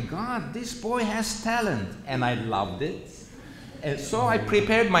 "My God, this boy has talent," and I loved it. So I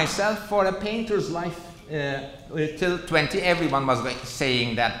prepared myself for a painter's life till 20. Everyone was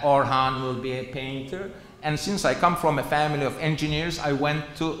saying that Orhan will be a painter. And since I come from a family of engineers, I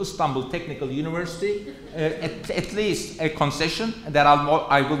went to Istanbul Technical University, at least a concession that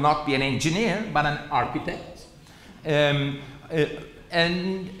I will not be an engineer, but an architect. And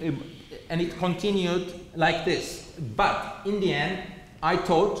it continued like this. But in the end, I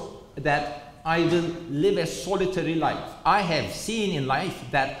thought that I will live a solitary life. I have seen in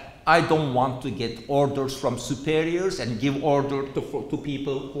life that I don't want to get orders from superiors and give order to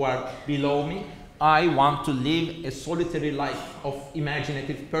people who are below me. I want to live a solitary life of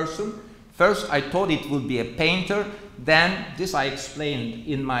imaginative person. First, I thought it would be a painter. Then, this I explained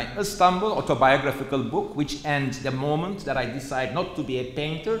in my Istanbul autobiographical book, which ends the moment that I decide not to be a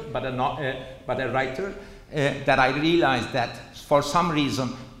painter, but a writer, that I realized that for some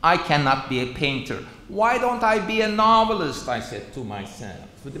reason, I cannot be a painter. Why don't I be a novelist, I said to myself.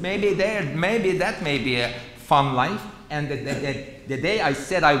 Maybe that may be a fun life. And the day I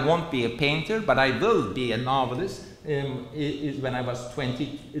said I won't be a painter, but I will be a novelist, is when I was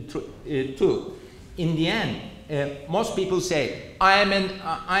 22. In the end, most people say, I am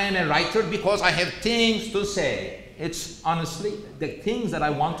a writer because I have things to say. It's honestly, the things that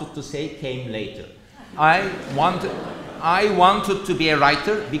I wanted to say came later. I wanted to be a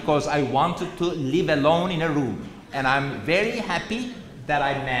writer because I wanted to live alone in a room. And I'm very happy that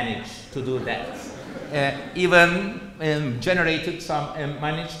I managed to do that.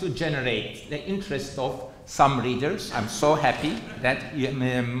 Managed to generate the interest of some readers. I'm so happy that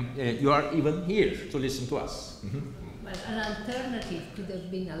you are even here to listen to us. Mm-hmm. Well, an alternative could have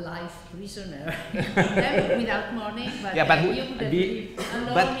been a life prisoner without money, but,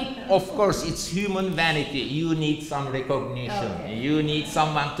 but of course it's human vanity. You need some recognition. Okay. You need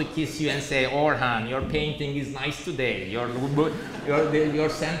someone to kiss you and say, "Orhan, your painting is nice today. Your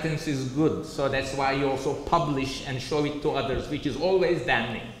sentence is good." So that's why you also publish and show it to others, which is always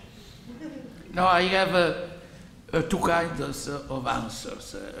damning. No, I have two kinds of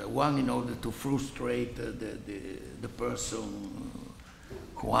answers. One in order to frustrate the person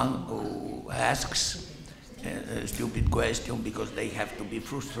who asks, a stupid question because they have to be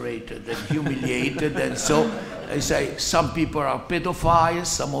frustrated and humiliated. And so I say some people are pedophiles,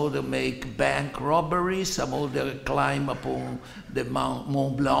 some others make bank robberies, some others climb upon the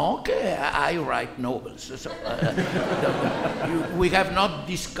Mont Blanc. I write novels. So, we have not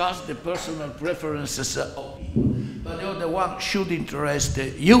discussed the personal preferences of people. But the other one should interest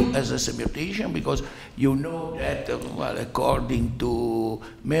you as a semiotician, because you know that, well, according to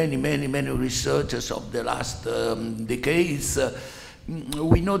many researchers of the last decades,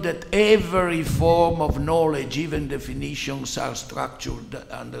 we know that every form of knowledge, even definitions, are structured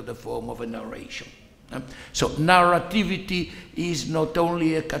under the form of a narration. So narrativity is not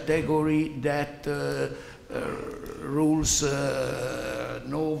only a category that rules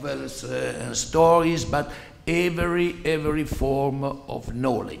novels and stories, but every form of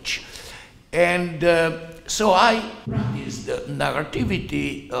knowledge. And so I practiced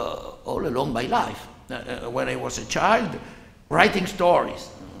narrativity all along my life. When I was a child, writing stories.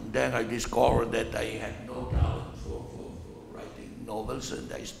 Then I discovered that I had no talent for writing novels,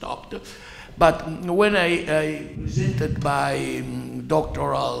 and I stopped. But when I presented my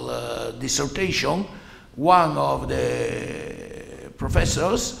doctoral dissertation, one of the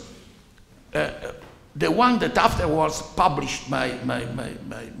professors, the one that afterwards published my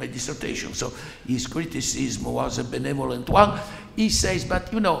dissertation, so his criticism was a benevolent one, he says,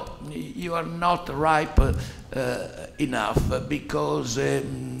 but you know, you are not ripe enough, because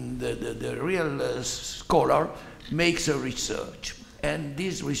the real scholar makes a research, and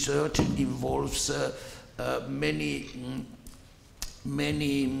this research involves many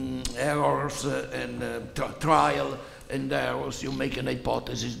errors and trial and errors. You make an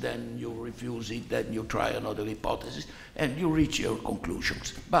hypothesis, then you refuse it, then you try another hypothesis, and you reach your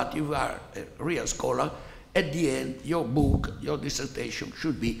conclusions. But you are a real scholar. At the end, your book, your dissertation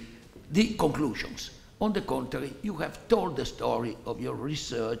should be the conclusions. On the contrary, you have told the story of your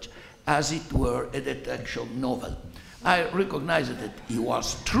research as it were a detection novel. I recognize that it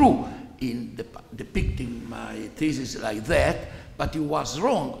was true in depicting my thesis like that, but he was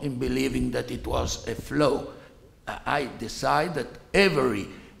wrong in believing that it was a flow. I decide that every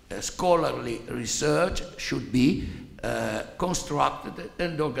scholarly research should be constructed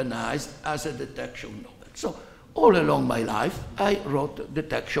and organized as a detection novel. So all along my life, I wrote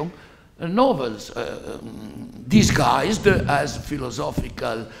detection novels, disguised as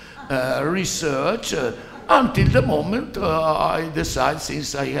philosophical research, until the moment I decided,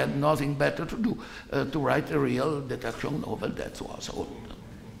 since I had nothing better to do, to write a real detection novel. That was all.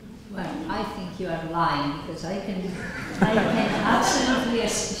 Well, I think you are lying, because I can absolutely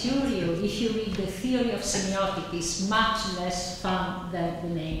assure you, if you read the theory of semiotics, it's much less fun than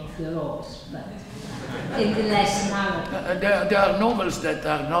the name of the rose, but in the less narrative. There are novels that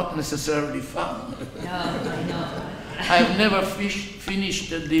are not necessarily fun. No, I know. I've never finished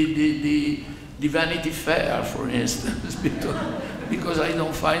the Vanity Fair, for instance, because I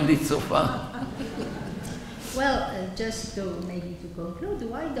don't find it so fun. Well, just maybe to conclude,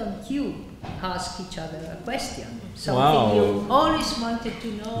 why don't you ask each other a question? Something you always wanted to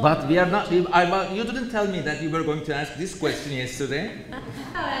know. But we are not, you didn't tell me that you were going to ask this question yesterday.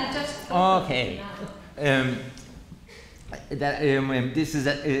 I just okay. This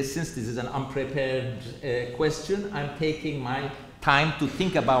is since this is an unprepared question, I'm taking my time to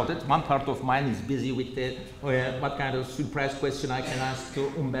think about it. One part of mine is busy with what kind of surprise question I can ask to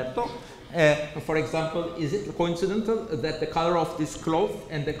Umberto. For example, is it coincidental that the color of this cloth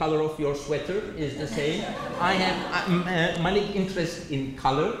and the color of your sweater is the same? I have many interest in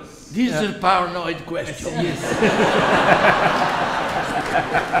color. This is a paranoid question. Yes.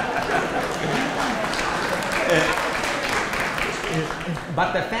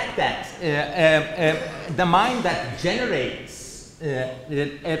 But the fact that the mind that generates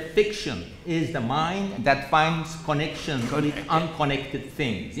a fiction is the mind that finds connection with unconnected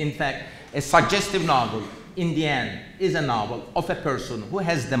things. In fact, a suggestive novel, in the end, is a novel of a person who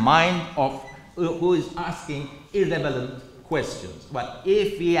has the mind of, who is asking irrelevant questions. But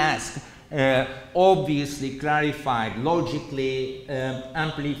if we ask obviously clarified, logically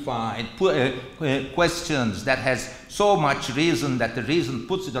amplified questions that has so much reason that the reason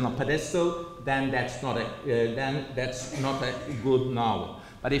puts it on a pedestal, then that's not a good novel.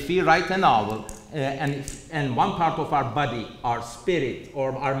 But if we write a novel and one part of our body, our spirit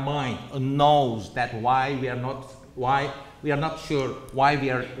or our mind knows that why we are not sure why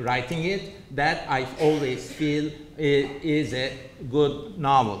we are writing it, that I always feel is a good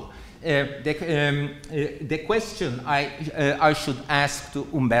novel. The question I should ask to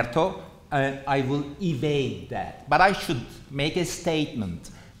Umberto, I will evade that, but I should make a statement.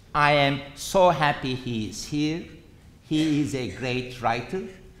 I am so happy he is here. He is a great writer.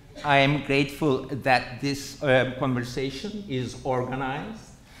 I am grateful that this conversation is organized,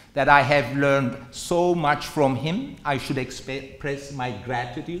 that I have learned so much from him. I should express my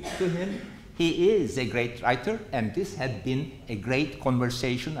gratitude to him. He is a great writer, and this had been a great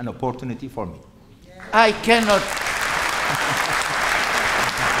conversation and opportunity for me. I cannot...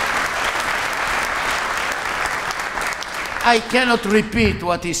 I cannot repeat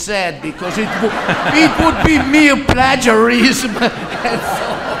what he said because it would be mere plagiarism.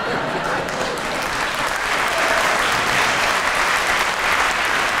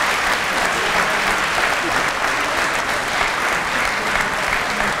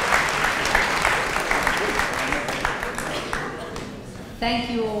 Thank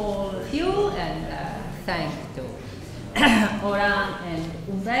you all of you, and thank to Orhan and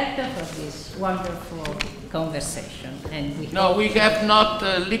Umberto for this wonderful conversation. And we have not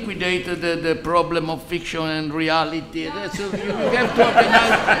liquidated the problem of fiction and reality. So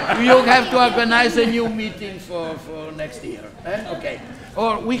you have to organize a new meeting for next year. Okay.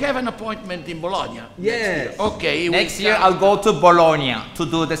 Or we have an appointment in Bologna. Yes. Okay. Next year I'll go to Bologna to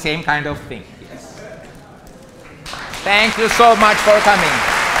do the same kind of thing. Yes. Thank you so much for coming.